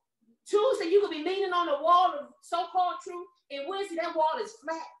wall. Tuesday, you could be leaning on the wall of so-called truth, and Wednesday, that wall is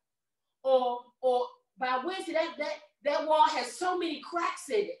flat. Or by Wednesday, that wall has so many cracks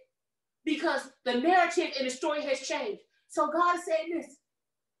in it because the narrative and the story has changed. So God is saying this,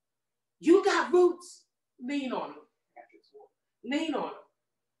 you got roots, lean on them. Lean on them.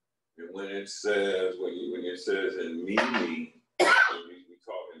 And when it says in Mimi, we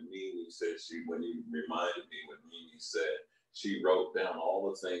talking Mimi said when you reminded me when Mimi said, She wrote down all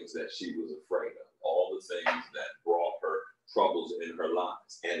the things that she was afraid of, all the things that brought her troubles in her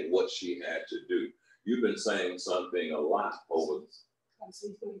lives, and what she had to do. You've been saying something a lot over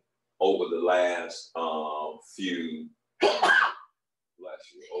the last few,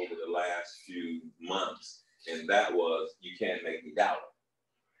 bless you, over the last few months, and that was, you can't make me doubt it.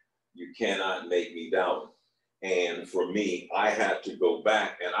 You cannot make me doubt it. And for me, I had to go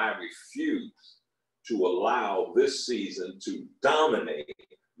back, and I refused to allow this season to dominate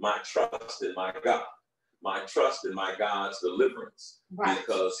my trust in my God, my trust in my God's deliverance,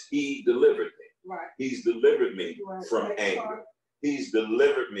 because he delivered me. Right. He's delivered me from anger. He's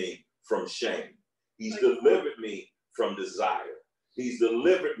delivered me from shame. He's delivered me from desire. He's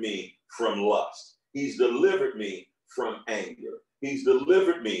delivered me from lust. He's delivered me from anger. He's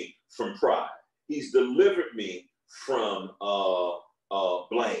delivered me from pride. He's delivered me from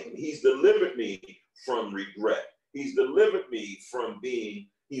blame. He's delivered me from regret. He's delivered me from being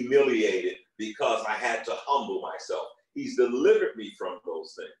humiliated because I had to humble myself. He's delivered me from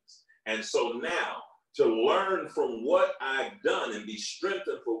those things. And so now, to learn from what I've done and be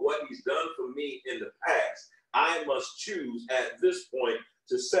strengthened for what he's done for me in the past, I must choose at this point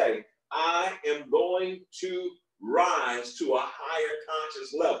to say, I am going to rise to a higher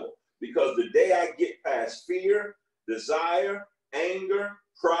conscious level, because the day I get past fear, desire, anger,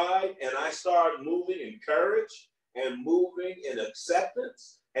 pride, and I start moving in courage and moving in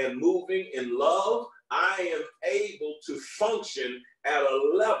acceptance and moving in love, I am able to function at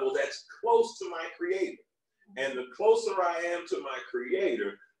a level that's close to my Creator. And the closer I am to my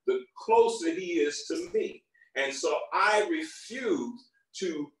Creator, the closer he is to me. And so I refuse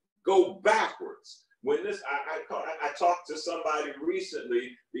to go backwards. When this, I talked to somebody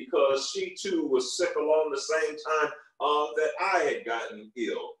recently because she too was sick along the same time that I had gotten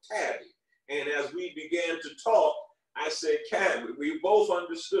ill, Tabby. And as we began to talk, I said, Cat, we both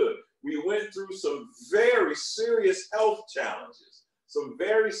understood. We went through some very serious health challenges, some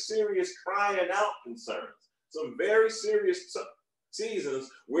very serious crying out concerns, some very serious seasons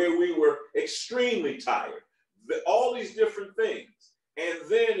where we were extremely tired, all these different things. And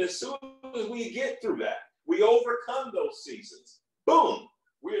then as soon as we get through that, we overcome those seasons. Boom,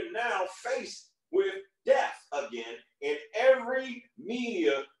 we're now faced with death again in every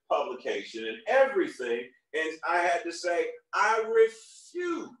media publication and everything. And I had to say, I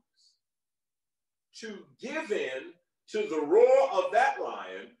refuse to give in to the roar of that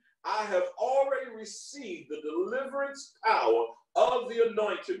lion. I have already received the deliverance power of the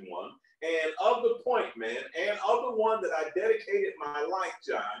anointed one and of the point man and of the one that I dedicated my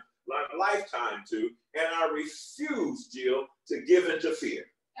lifetime to. And I refuse, Jill, to give in to fear.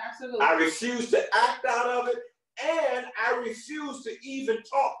 Absolutely. I refuse to act out of it. And I refuse to even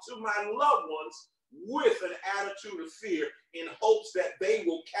talk to my loved ones with an attitude of fear in hopes that they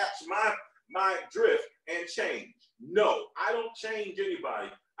will catch my drift and change. No, I don't change anybody.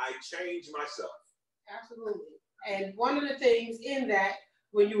 I change myself. Absolutely. And one of the things in that,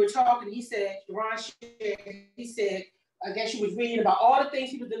 when you were talking, he said, Deron shared, he said, I guess you was reading about all the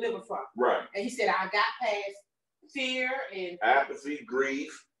things he was delivered from. Right. And he said, I got past fear and apathy,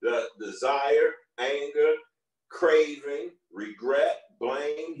 grief, the desire, anger, craving, regret,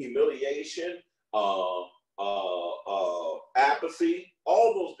 blame, humiliation, apathy,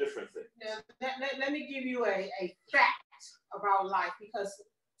 all those different things. Now, let me give you a fact about life, because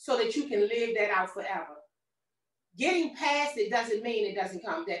so that you can live that out forever. Getting past it doesn't mean it doesn't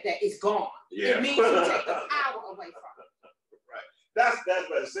come, that it's gone. Yeah. It means you take the power away from it. Right. That's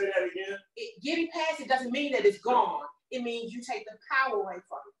better. Say that again. Getting past it doesn't mean that it's gone. It means you take the power away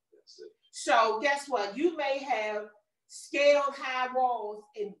from it. That's it. So guess what? You may have scaled high walls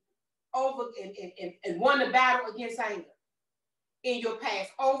and won the battle against anger in your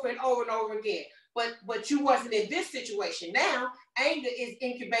past over and over and over again. But you wasn't in this situation. Now anger is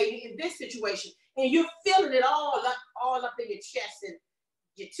incubating in this situation, and you're feeling it all up in your chest and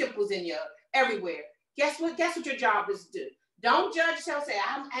your temples and your everywhere. Guess what your job is to do? Don't judge yourself, say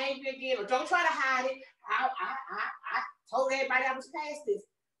I'm angry again, or don't try to hide it. I told everybody I was past this.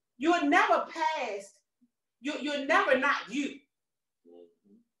 You're never past. You're never not you.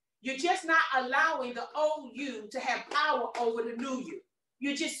 You're just not allowing the old you to have power over the new you.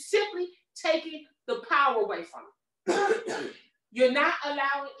 You're just simply taking the power away from it. You're not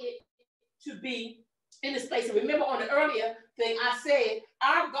allowing it to be in this place. And remember, on the earlier thing I said,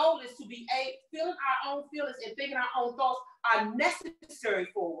 our goal is to be feeling our own feelings and thinking our own thoughts are necessary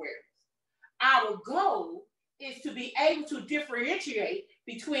for awareness. Our goal is to be able to differentiate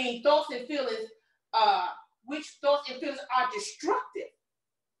between thoughts and feelings, which thoughts and feelings are destructive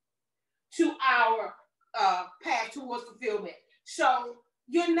to our path towards fulfillment. So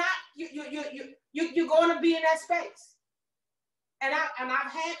you're not, you're going to be in that space. And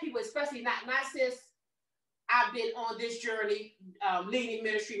I've had people, especially not since I've been on this journey, leading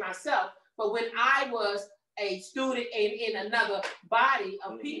ministry myself, but when I was a student in another body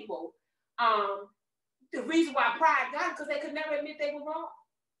of people, the reason why pride got it, because they could never admit they were wrong.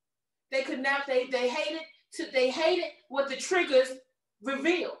 They could never, they hated what the triggers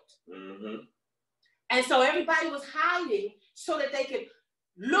revealed. And so everybody was hiding so that they could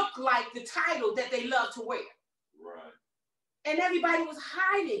look like the title that they love to wear. Right. And everybody was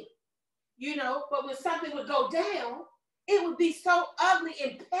hiding, you know, but when something would go down, it would be so ugly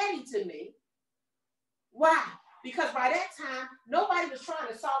and petty to me. Why? Because by that time, nobody was trying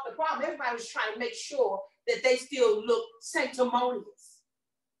to solve the problem. Everybody was trying to make sure that they still look sanctimonious.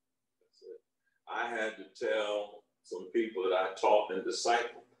 That's it. I had to tell some people that I taught and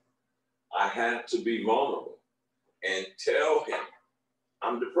discipled, I had to be vulnerable and tell him,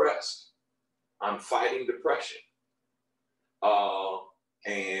 I'm depressed. I'm fighting depression.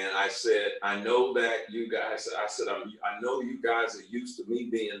 And I said, I know that you guys, I know you guys are used to me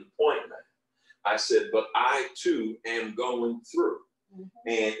being the point man. I said, but I too am going through.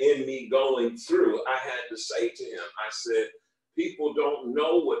 And in me going through, I had to say to him, I said, people don't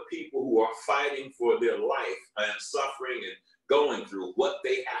know what people who are fighting for their life and suffering and going through, what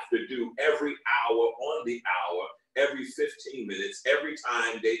they have to do every hour on the hour, every 15 minutes, every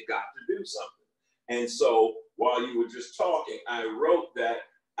time they've got to do something. And so while you were just talking, I wrote that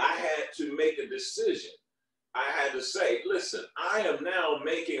I had to make a decision. I had to say, listen, I am now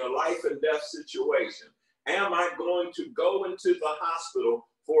making a life and death situation. Am I going to go into the hospital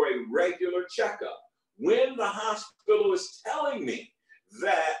for a regular checkup when the hospital is telling me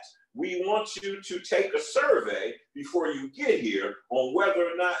that we want you to take a survey before you get here on whether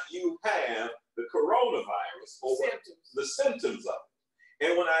or not you have the coronavirus or the symptoms of it?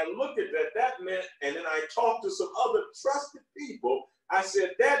 And when I looked at that, that meant, and then I talked to some other trusted people, I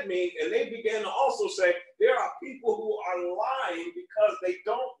said, that means, and they began to also say, there are people who are lying because they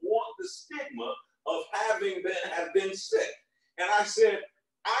don't want the stigma of having been sick. And I said,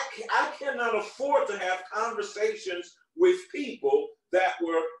 I cannot afford to have conversations with people that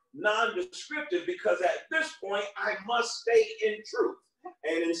were non-descriptive, because at this point, I must stay in truth.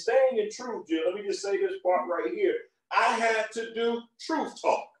 And in staying in truth, Jill, let me just say this part right here. I had to do truth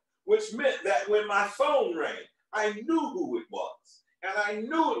talk, which meant that when my phone rang, I knew who it was. And I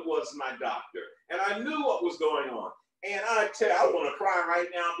knew it was my doctor. And I knew what was going on. And I tell you, I want to cry right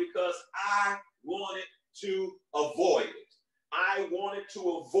now because I wanted to avoid it. I wanted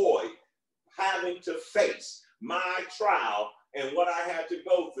to avoid having to face my trial and what I had to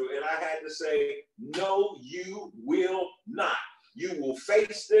go through. And I had to say, no, you will not. You will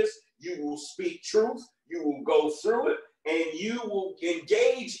face this. You will speak truth. You will go through it. And you will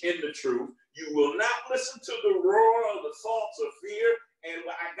engage in the truth. You will not listen to the roar of the thoughts of fear. And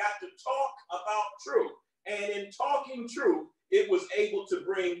I got to talk about truth. And in talking truth, it was able to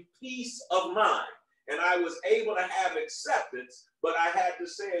bring peace of mind. And I was able to have acceptance. But I had to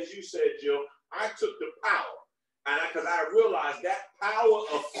say, as you said, Jill, I took the power. And because I realized that power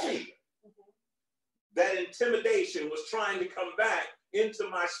of fear, that intimidation was trying to come back into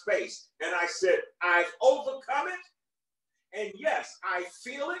my space. And I said, I've overcome it. And yes, I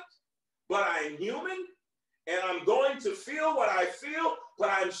feel it, but I'm human. And I'm going to feel what I feel, but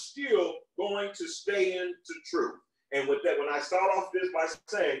I'm still going to stay into truth. And with that, when I start off this by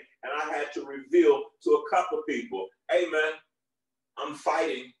saying, and I had to reveal to a couple of people, hey man, I'm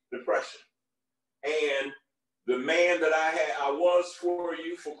fighting depression. And the man that I was for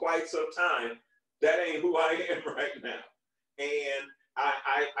you for quite some time, that ain't who I am right now. And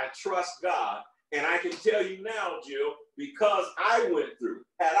I trust God. And I can tell you now, Jill, because I went through,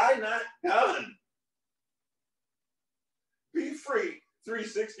 had I not done Be Free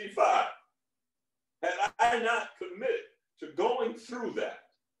 365, had I not committed to going through that.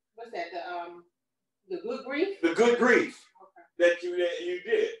 What's that, the good grief? The good grief that you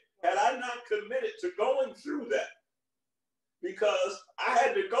did. Had I not committed to going through that, because I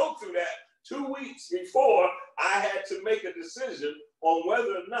had to go through that 2 weeks before I had to make a decision on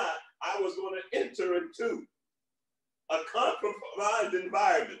whether or not I was going to enter into a compromised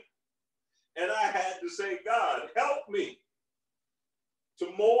environment. And I had to say, God, help me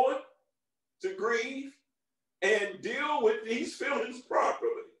to mourn, to grieve, and deal with these feelings properly,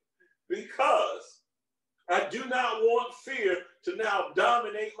 because I do not want fear to now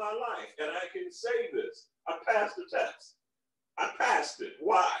dominate my life. And I can say this, I passed the test. I passed it.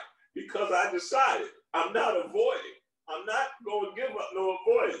 Why? Because I decided I'm not avoiding. I'm not going to give up no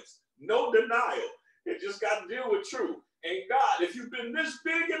avoidance, no denial. And just just got to deal with truth. And God, if you've been this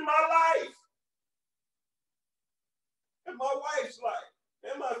big in my life, and my wife's life,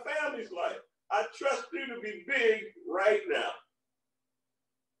 and my family's life, I trust you to be big right now.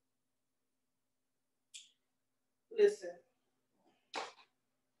 Listen.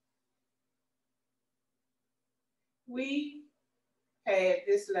 We had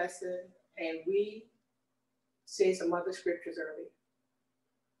this lesson and we said some other scriptures earlier.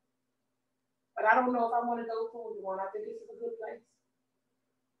 But I don't know if I want to go through the one. I think this is a good place.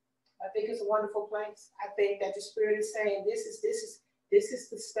 I think it's a wonderful place. I think that the Spirit is saying this is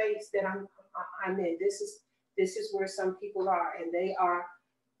the space that I'm in. This is where some people are, and they are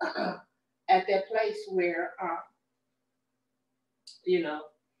at that place where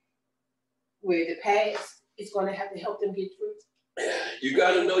where the past is going to have to help them get through. You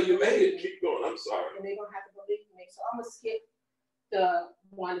got to know you made it. Keep going. I'm sorry. And they're going to have to believe me. So I'm going to skip the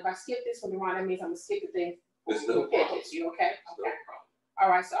one. If I skip this one, that means I'm going to skip the thing. There's no problem. You okay? No problem. All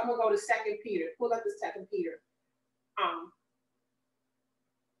right, so I'm going to go to 2 Peter. Pull up the 2 Peter.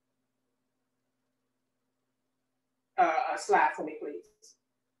 Slide for me, please.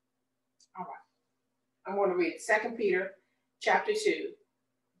 All right. I'm going to read 2 Peter chapter 2,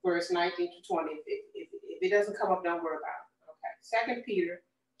 verse 19 to 20. If it doesn't come up, don't worry about it. Okay. 2 Peter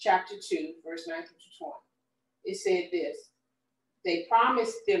chapter 2, verse 19 to 20. It said this: they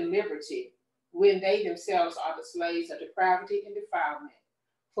promised them liberty when they themselves are the slaves of depravity and defilement.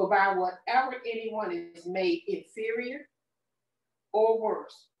 For by whatever anyone is made inferior or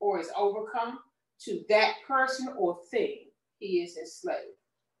worse, or is overcome, to that person or thing he is enslaved.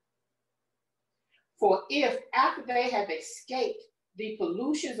 For if after they have escaped the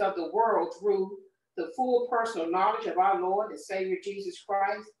pollutions of the world through the full personal knowledge of our Lord and Savior Jesus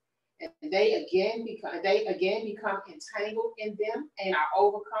Christ, and they again become entangled in them and are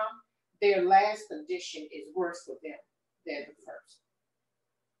overcome, their last condition is worse for them than the first.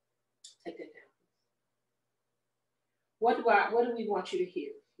 Take that down. What do we want you to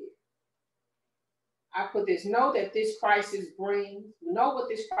hear here? I put this: know what this crisis brings,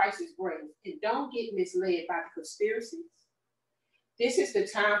 and don't get misled by the conspiracies. This is the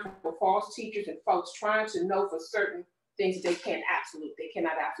time for false teachers and folks trying to know for certain things that they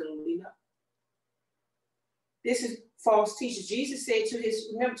cannot absolutely know. This is false teachers. Jesus said to his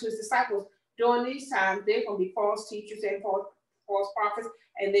disciples, during these times, there are going to be false teachers and false prophets.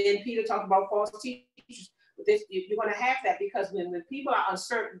 And then Peter talked about false teachers. But you're going to have that because when people are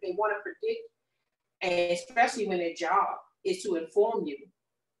uncertain, they want to predict, and especially when their job is to inform you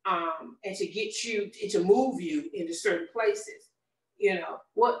and to get you, to move you into certain places. You know,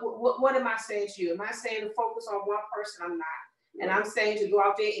 what am I saying to you? Am I saying to focus on one person? I'm not. And I'm saying to go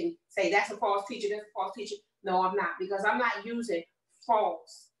out there and say, that's a false teacher, that's a false teacher. No, I'm not, because I'm not using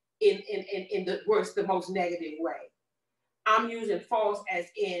false in the most negative way. I'm using false as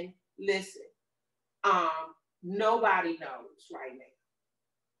in, listen, nobody knows right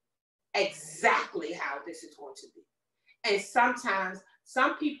now exactly how this is going to be. And sometimes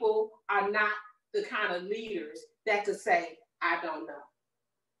some people are not the kind of leaders that could say, I don't know.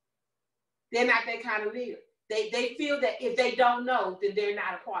 They're not that kind of leader. They feel that if they don't know, then they're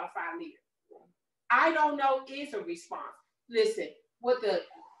not a qualified leader. I don't know is a response. Listen, what the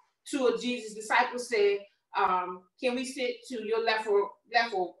two of Jesus' disciples said, can we sit to your left or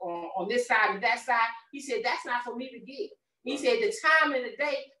on this side and that side? He said, that's not for me to give. He said, the time and the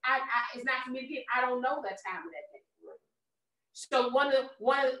day, it's not for me to give. I don't know that time and that day. So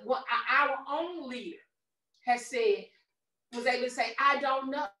our own leader was able to say, I don't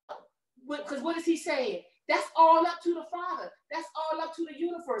know. Because what is he saying? That's all up to the Father. That's all up to the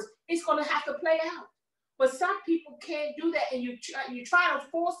universe. It's going to have to play out. But some people can't do that, and you try to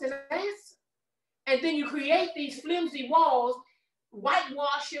force an answer. And then you create these flimsy walls,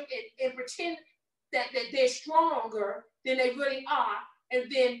 whitewash them, and pretend that they're stronger than they really are.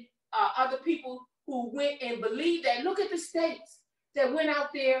 And then other people who went and believed that. Look at the states that went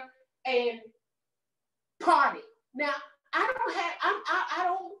out there and partied. Now,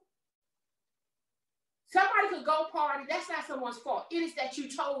 somebody could go party. That's not someone's fault. It is that you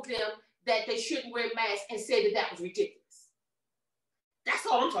told them that they shouldn't wear masks and said that was ridiculous. That's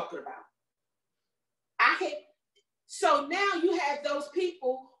all I'm talking about. So now you have those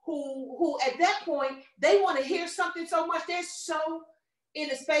people who at that point, they want to hear something so much. They're so in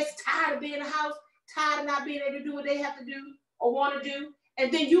the space, tired of being in the house, tired of not being able to do what they have to do or want to do.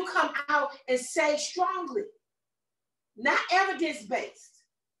 And then you come out and say strongly, not evidence-based.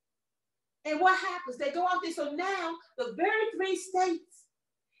 And what happens? They go out there. So now the very 3 states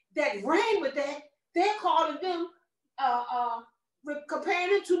that ran with that, they're calling them,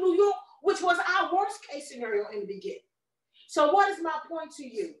 comparing them to New York, which was our worst case scenario in the beginning. So what is my point to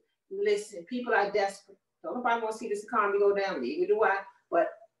you? Listen, people are desperate. Don't nobody want to see this economy go down, neither do I. But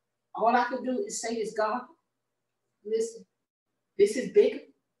all I can do is say is, God, listen, this is bigger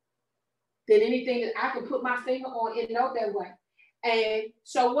than anything that I can put my finger on and know that way. And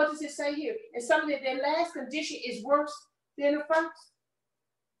so what does it say here? And some of their last condition is worse than the first.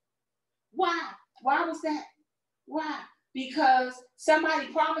 Why? Why was that? Why? Because somebody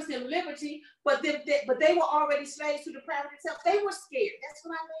promised them liberty, but they were already slaves to depravity themselves. They were scared. That's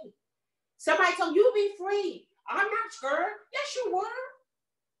what I mean. Somebody told them, you'll be free. I'm not scared. Yes, you were.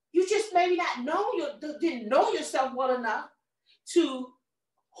 You just maybe didn't know yourself well enough to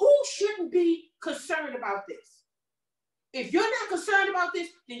who shouldn't be concerned about this. If you're not concerned about this,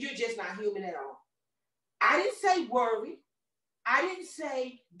 then you're just not human at all. I didn't say worry. I didn't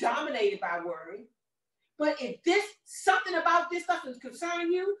say dominated by worry. But if something about this stuff is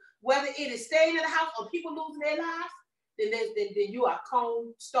concerning you, whether it is staying in the house or people losing their lives, then you are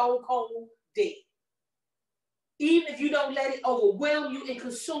stone cold dead. Even if you don't let it overwhelm you and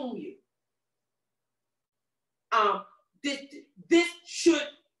consume you. This should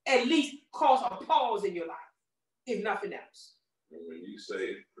at least cause a pause in your life, if nothing else. And when you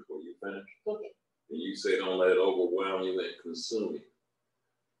say, before you finish, okay. When you say don't let it overwhelm you and consume you,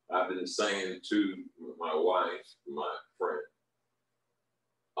 I've been saying to my wife, my friend,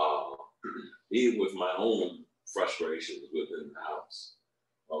 even with my own frustrations within the house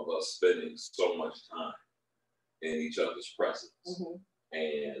of us spending so much time in each other's presence. Mm-hmm.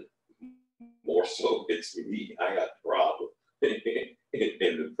 And more so, it's me. I got the problem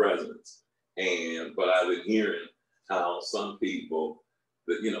in the presence. But I've been hearing how some people,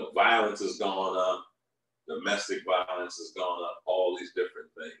 violence has gone up, domestic violence has gone up, all these different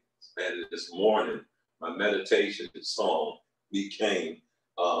things. And this morning, my meditation song became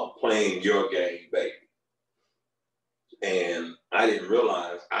Playing Your Game, Baby. And I didn't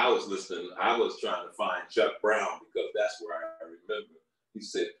realize I was trying to find Chuck Brown because that's where I remember he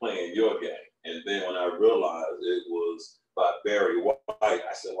said Playing Your Game. And then when I realized it was by Barry White,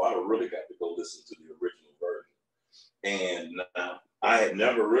 I said, well, I really got to go listen to the original version. And now I had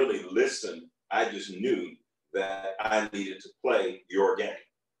never really listened. I just knew that I needed to play your game.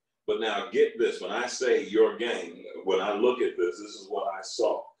 But now get this, when I say your game, when I look at this is what I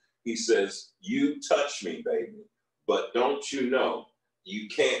saw. He says, you touch me, baby, but don't you know, you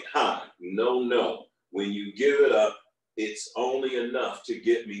can't hide. No. When you give it up, it's only enough to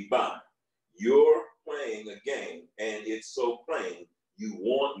get me by. You're playing a game, and it's so plain you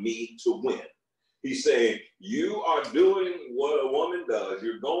want me to win. He's saying, you are doing what a woman does.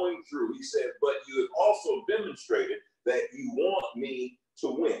 You're going through. He said, but you have also demonstrated that you want me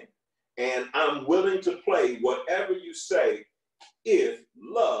to win. And I'm willing to play whatever you say if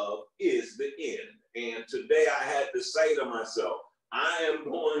love is the end. And today I had to say to myself, I am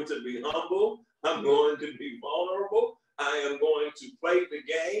going to be humble. I'm going to be vulnerable. I am going to play the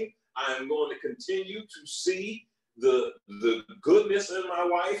game. I am going to continue to see the goodness in my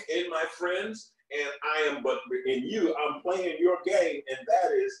wife, in my friends. And but in you, I'm playing your game. And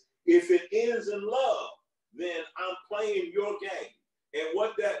that is, if it ends in love, then I'm playing your game. And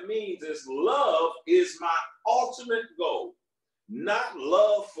what that means is love is my ultimate goal. Not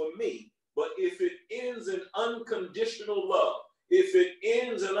love for me, but if it ends in unconditional love, if it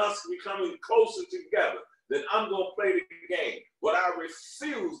ends in us becoming closer together, then I'm going to play the game. But I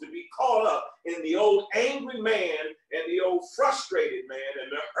refuse to be caught up in the old angry man and the old frustrated man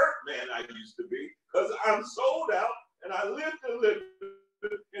and the hurt man I used to be, because I'm sold out and I live to live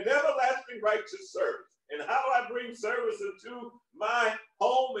in everlasting righteous service. And how do I bring service into my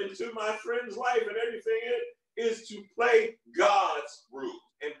home, into my friend's life and everything in it, is to play God's rules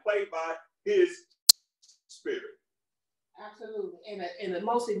and play by his spirit. Absolutely. And the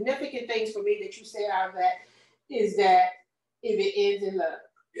most significant things for me that you said out of that is that if it ends in love.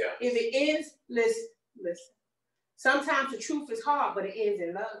 Yeah. If it ends, listen. Sometimes the truth is hard, but it ends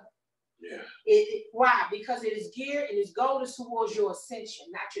in love. Yeah. Why? Because it is geared and its goal is towards your ascension,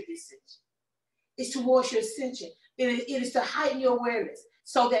 not your descension. It's towards your ascension. It is to heighten your awareness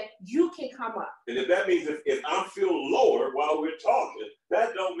so that you can come up. And if that means if I feel lower while we're talking,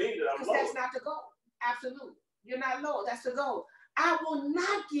 that don't mean that I'm lower. Because that's not the goal. Absolutely. You're not low. That's the goal. I will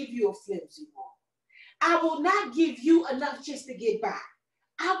not give you a flimsy wall. I will not give you enough just to get by.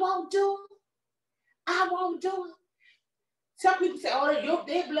 I won't do it. I won't do it. Some people say, oh,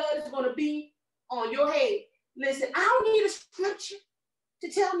 their blood is going to be on your head. Listen, I don't need a scripture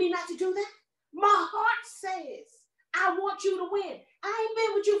to tell me not to do that. My heart says, I want you to win. I ain't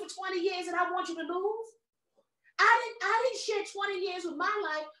been with you for 20 years and I want you to lose. I didn't share 20 years of my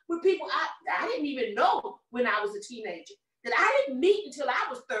life with people I didn't even know when I was a teenager, that I didn't meet until I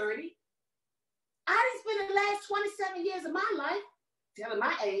was 30. I didn't spend the last 27 years of my life telling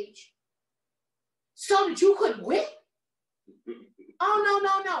my age so that you could win.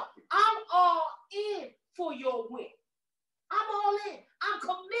 Oh, no. I'm all in for your win. I'm all in. I'm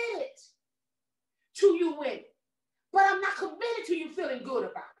committed to you winning. But I'm not committed to you feeling good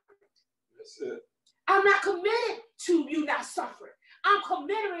about it. That's it. I'm not committed to you not suffering. I'm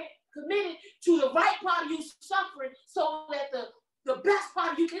committed to the right part of you suffering so that the best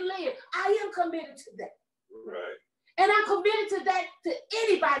part of you can live. I am committed to that. Right. And I'm committed to that to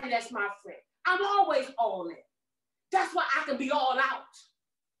anybody that's my friend. I'm always all in. That's why I can be all out.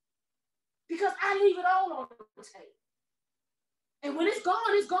 Because I leave it all on the table. And when it's gone,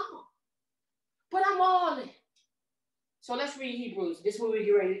 it's gone. But I'm all in. So let's read Hebrews. This is where we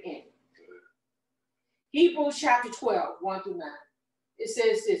get ready to end. Hebrews chapter 12, 1 through 9. It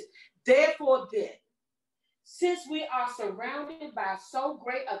says this, therefore then, since we are surrounded by so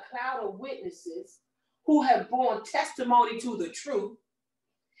great a cloud of witnesses who have borne testimony to the truth,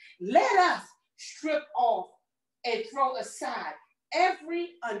 let us strip off and throw aside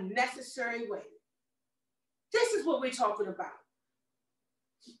every unnecessary weight. This is what we're talking about.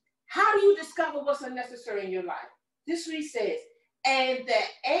 How do you discover what's unnecessary in your life? This is what he says, and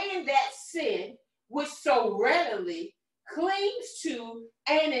that sin which so readily clings to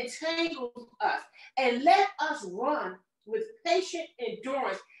and entangles us, and let us run with patient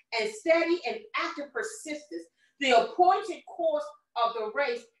endurance and steady and active persistence the appointed course of the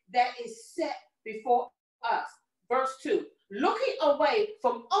race that is set before us. Verse 2, looking away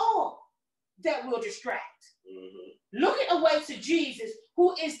from all that will distract. Looking away to Jesus,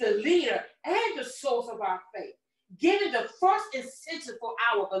 who is the leader and the source of our faith, giving the first incentive for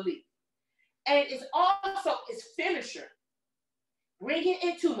our belief, and is also its finisher, bringing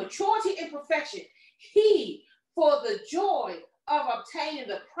into maturity and perfection. He, for the joy of obtaining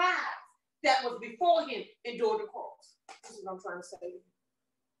the prize that was before him, endured the cross. This is what I'm trying to say to you.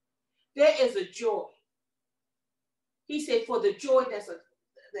 There is a joy. He said, for the joy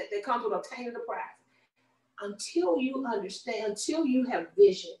that comes with obtaining the prize. Until you understand, until you have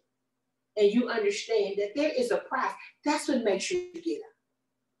vision, and you understand that there is a prize, that's what makes you get up.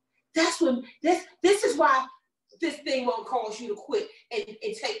 That's when, this is why this thing won't cause you to quit and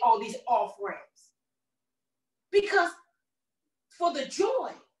take all these off ramps. Because for the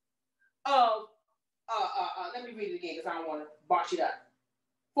joy of, let me read it again because I don't want to botch it up.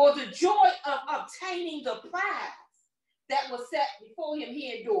 For the joy of obtaining the prize that was set before him,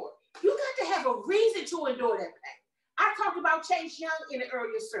 he endured. You got to have a reason to endure that pain. I talked about Chase Young in the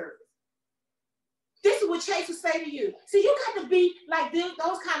earlier service. This is what Chase would say to you. See, you got to be like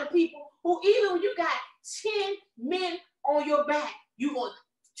those kind of people who even when you got 10 men on your back, you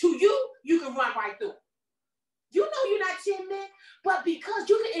can run right through. You know you're not 10 men, but because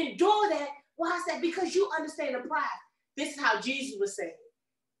you can endure that, why is that? Because you understand the prize. This is how Jesus was saying it.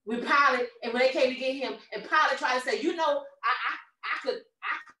 With Pilate, and when they came to get him, and Pilate tried to say, you know, I could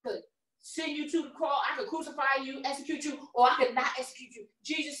send you to the cross, I could crucify you, execute you, or I could not execute you.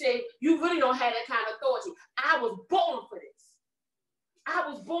 Jesus said, you really don't have that kind of authority. I was born for this. I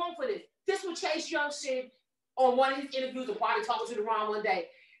was born for this. This is what Chase Young said on one of his interviews with Bobby talking to Deron one day.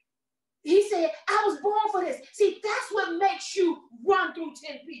 He said, I was born for this. See, that's what makes you run through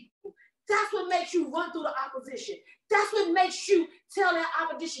 10 people. That's what makes you run through the opposition. That's what makes you tell that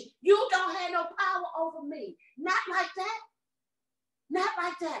opposition, you don't have no power over me. Not like that. Not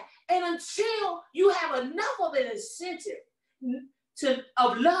like that. And until you have enough of an incentive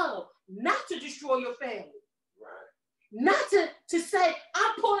of love, not to destroy your family. Right. Not to say,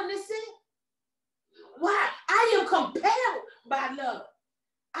 I'm pulling this in. Why? I am compelled by love.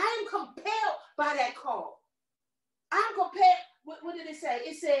 I am compelled by that call. I'm compelled. What did it say?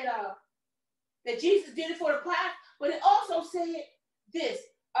 It said that Jesus did it for the prize, but it also said this.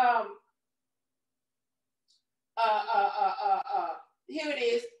 Here it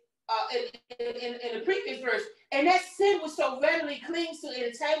is in the previous verse. And that sin which so readily clings to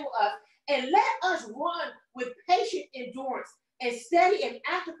entangle us, and let us run with patient endurance and steady and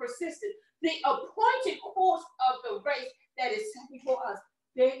active persistence the appointed course of the race that is set before us.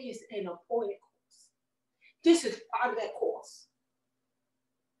 There is an appointed course. This is part of that course.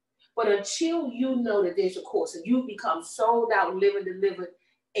 But until you know that there's a course and you become sold out, living, delivered,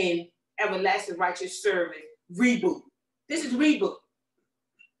 and everlasting righteous service, reboot. This is reboot.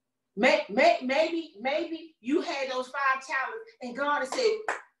 Maybe you had those 5 talents and God has said,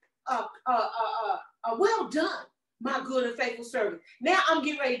 well done, my good and faithful servant. Now I'm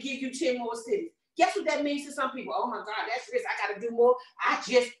getting ready to give you 10 more cities. Guess what that means to some people? Oh my God, that's risk. I got to do more. I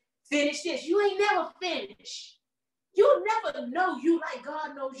just finished this. You ain't never finished. You'll never know you like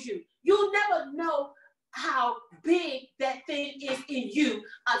God knows you. You'll never know how big that thing is in you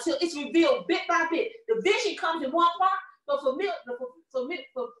until it's revealed bit by bit. The vision comes in one part, but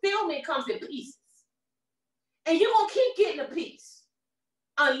fulfillment comes in pieces. And you're going to keep getting a piece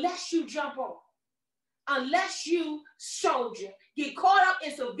unless you jump on, unless you soldier, get caught up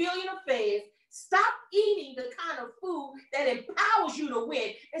in civilian affairs, stop eating the kind of food that empowers you to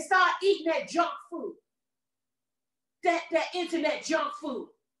win and start eating that junk food, that internet junk food.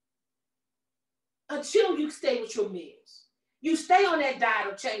 Until you stay with your meals. You stay on that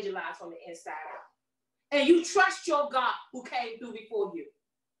diet of changing lives from the inside out. And you trust your God who came through before you,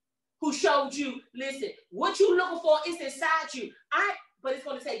 who showed you, listen, what you looking for is inside you. But it's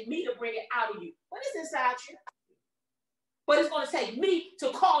going to take me to bring it out of you. But it's inside you. But it's going to take me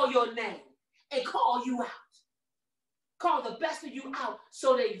to call your name and call you out. Call the best of you out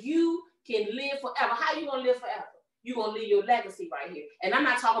so that you can live forever. How are you going to live forever? You're going to leave your legacy right here. And I'm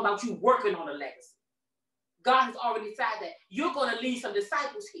not talking about you working on a legacy. God has already decided that you're going to leave some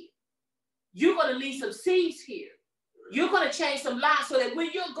disciples here. You're going to leave some seeds here. You're going to change some lives so that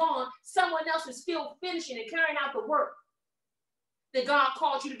when you're gone, someone else is still finishing and carrying out the work that God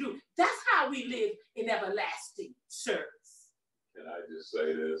called you to do. That's how we live in everlasting service. Can I just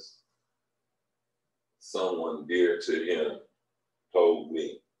say this? Someone dear to him told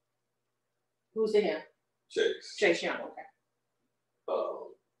me. Who's to him? Chase. Chase Young, okay.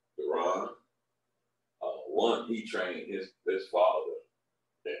 Deron, one, he trained his father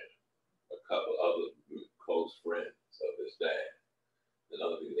and a couple other close friends of his dad. And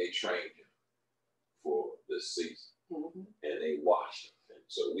other people, they trained him for this season. Mm-hmm. And they watched him. And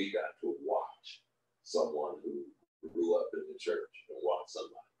so we got to watch someone who grew up in the church and watch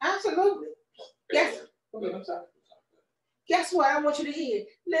somebody. Absolutely. Yes. Okay, I'm sorry. Guess what? I want you to hear.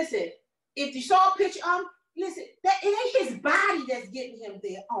 Listen, if you saw a picture of him, listen, that it ain't his body that's getting him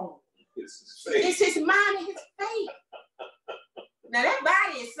there on. It's his mind and his faith. Now that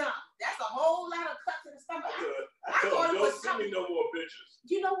body is something. That's a whole lot of cuts in the stomach. I thought it was something. No more pictures.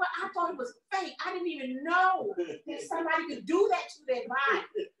 You know what? I thought it was fake. I didn't even know that somebody could do that to their body.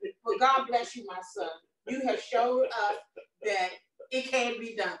 But God bless you, my son. You have showed us that it can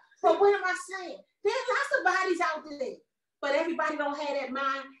be done. But what am I saying? There's lots of bodies out there, but everybody don't have that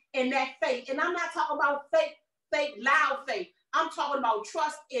mind and that faith. And I'm not talking about fake, loud faith. I'm talking about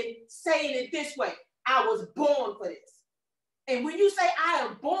trust in saying it this way. I was born for this. And when you say I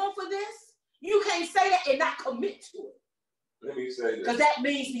am born for this, you can't say that and not commit to it. Let me say this. Because that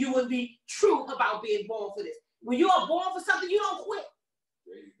means you will be true about being born for this. When you are born for something, you don't quit.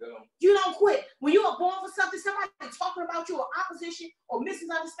 There you go. You don't quit. When you are born for something, somebody talking about you or opposition or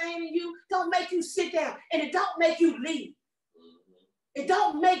misunderstanding you, don't make you sit down. And it don't make you leave. Mm-hmm. It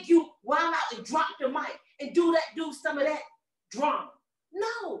don't make you wild out and drop the mic and do some of that drama.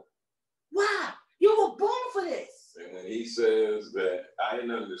 No. Why? You were born for this. And when he says that, I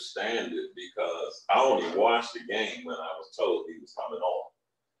didn't understand it because I only watched the game when I was told he was coming on.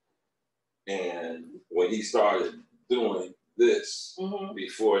 And when he started doing this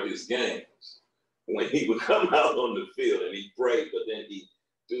before his games, when he would come out on the field and he prayed, but then he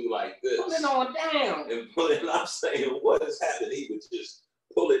do like this. Pull it on down. And I'm saying, what is happening? He would just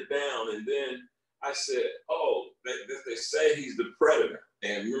pull it down. And then I said, oh, they say he's the predator.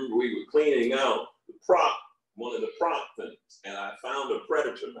 And remember, we were cleaning out the prop, one of the prop things, and I found a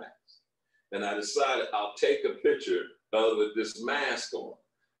predator mask. And I decided I'll take a picture of with this mask on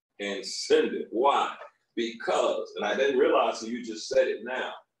and send it. Why? Because, and I didn't realize that you just said it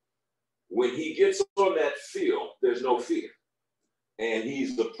now, when he gets on that field, there's no fear. And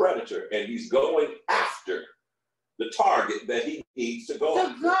he's the predator, and he's going after the target that he needs to go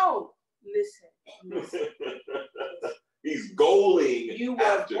after. Go. Listen. He's goaling. You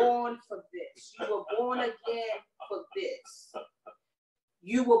were born for this. You were born again for this.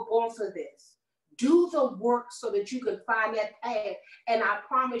 You were born for this. Do the work so that you can find that path. And I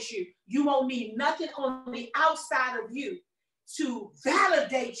promise you, you won't need nothing on the outside of you to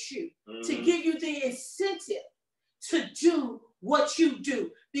validate you, to give you the incentive to do what you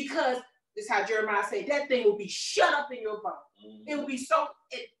do. Because this is how Jeremiah said, that thing will be shut up in your bone. It will be so,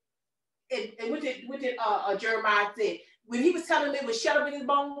 and what did Jeremiah say? When he was telling me it was shut up in his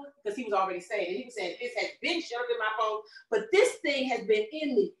bone, because he was already saying it, he was saying, this has been shut up in my bone, but this thing has been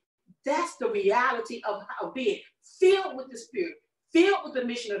in me. That's the reality of how being filled with the Spirit, filled with the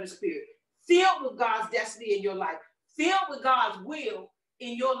mission of the Spirit, filled with God's destiny in your life, filled with God's will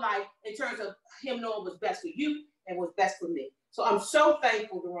in your life in terms of him knowing what's best for you and what's best for me. So I'm so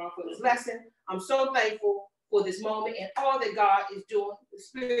thankful, Deron, for this lesson. I'm so thankful for this moment and all that God is doing, the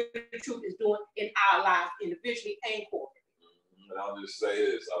Spirit of Truth is doing in our lives, individually and corporately. And I'll just say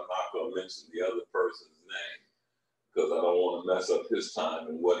this, I'm not going to mention the other person's name because I don't want to mess up his time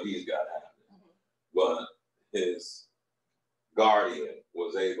and what he's got happening. But his guardian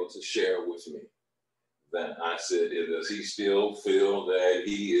was able to share with me that I said, does he still feel that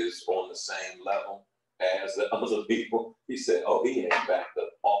he is on the same level as the other people? He said, oh, he ain't backed up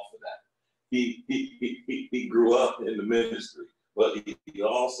off of that. He grew up in the ministry, but he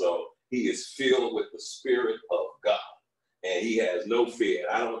is filled with the Spirit of God, and he has no fear.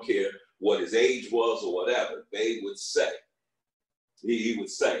 I don't care what his age was or whatever. They would say, he would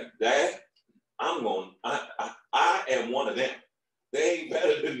say, Dad, I am one of them. They ain't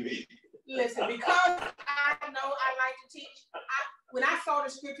better than me. Listen, because I know I like to teach, when I saw the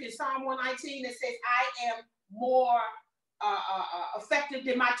scripture in Psalm 119 that says, I am more effective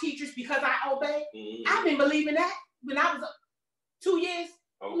than my teachers because I obey, I've been believing that when I was 2 years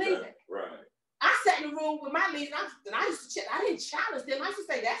leaving. Right. I sat in the room with my leaders, and I used to I didn't challenge them. I used to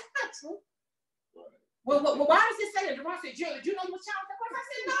say, that's not true. Right. Well, why does it say that? Deron said, Jill, did you know you was challenging? I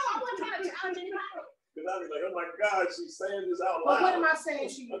said, no, I wasn't trying to challenge anybody. Because I'd be like, oh my God, she's saying this out loud. But what am I saying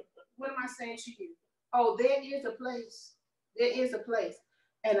to you? What am I saying to you? Oh, there is a place. There is a place.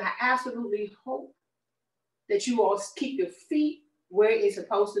 And I absolutely hope that you all keep your feet where it's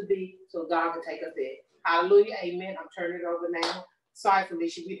supposed to be so God can take us there. Hallelujah. Amen. I'm turning it over now. Sorry,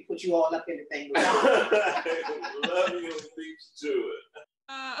 Felicia, we put you all up in the thing. Love you and speaks to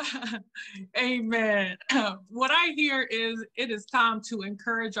it. Amen. What I hear is it is time to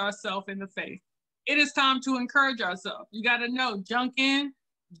encourage ourselves in the faith. It is time to encourage ourselves. You got to know, junk in,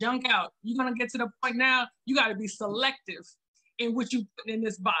 junk out. You're going to get to the point now, you got to be selective in what you put in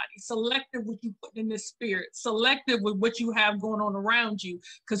this body, selective what you put in this spirit, selective with what you have going on around you,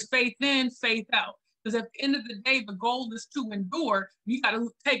 because faith in, faith out. Because at the end of the day, the goal is to endure. You got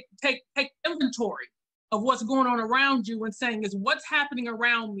to take inventory of what's going on around you and saying, is what's happening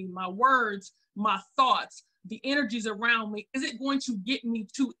around me, my words, my thoughts, the energies around me, is it going to get me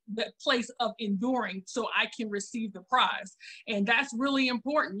to that place of enduring so I can receive the prize? And that's really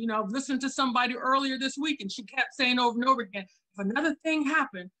important. You know, I've listened to somebody earlier this week and she kept saying over and over again, if another thing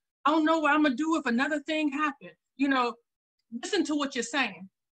happened, I don't know what I'm gonna do if another thing happened. You know, listen to what you're saying.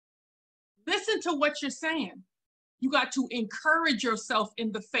 Listen to what you're saying. You got to encourage yourself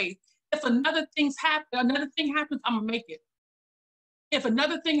in the faith. If another thing happens, I'm gonna make it. If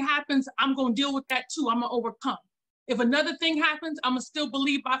another thing happens, I'm going to deal with that too. I'm going to overcome. If another thing happens, I'm going to still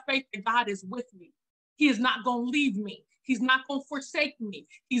believe by faith that God is with me. He is not going to leave me. He's not going to forsake me.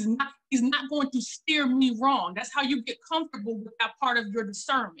 He's not going to steer me wrong. That's how you get comfortable with that part of your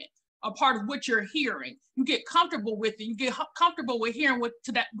discernment, a part of what you're hearing. You get comfortable with it. You get comfortable with hearing with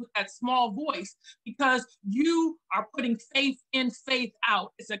that small voice because you are putting faith in, faith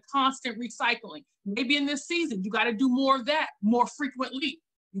out. It's a constant recycling. Maybe in this season, you got to do more of that more frequently.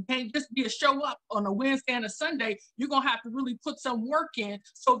 You can't just be a show up on a Wednesday and a Sunday. You're going to have to really put some work in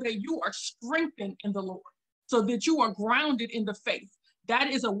so that you are strengthened in the Lord, so that you are grounded in the faith. That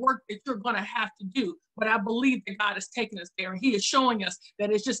is a work that you're going to have to do. But I believe that God is taking us there. And he is showing us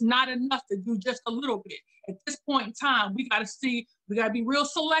that it's just not enough to do just a little bit. At this point in time, we got to be real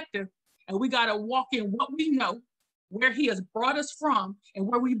selective, and we got to walk in what we know, where he has brought us from, and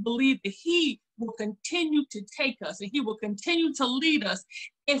where we believe that he will continue to take us and he will continue to lead us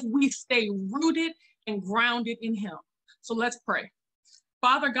if we stay rooted and grounded in him. So let's pray.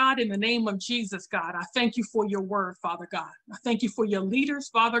 Father God, in the name of Jesus, God, I thank you for your word, Father God. I thank you for your leaders,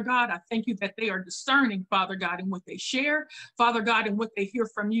 Father God. I thank you that they are discerning, Father God, in what they share, Father God, and what they hear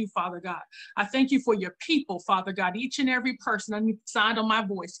from you, Father God. I thank you for your people, Father God, each and every person underneath the sound of my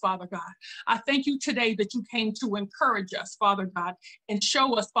voice, Father God. I thank you today that you came to encourage us, Father God, and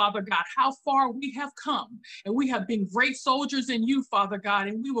show us, Father God, how far we have come. And we have been great soldiers in you, Father God,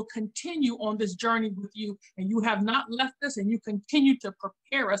 and we will continue on this journey with you. And you have not left us, and you continue to prepare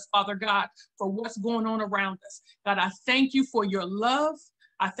us, Father God, for what's going on around us. God, I thank you for your love.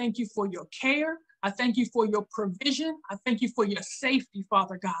 I thank you for your care. I thank you for your provision. I thank you for your safety,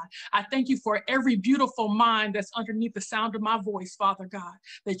 Father God. I thank you for every beautiful mind that's underneath the sound of my voice, Father God,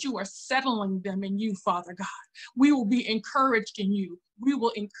 that you are settling them in you, Father God. We will be encouraged in you. We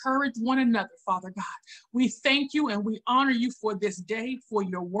will encourage one another, Father God. We thank you and we honor you for this day, for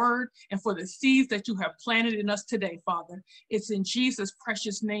your word, and for the seeds that you have planted in us today, Father. It's in Jesus'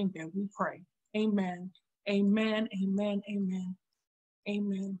 precious name that we pray. Amen. Amen. Amen. Amen.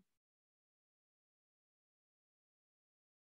 Amen.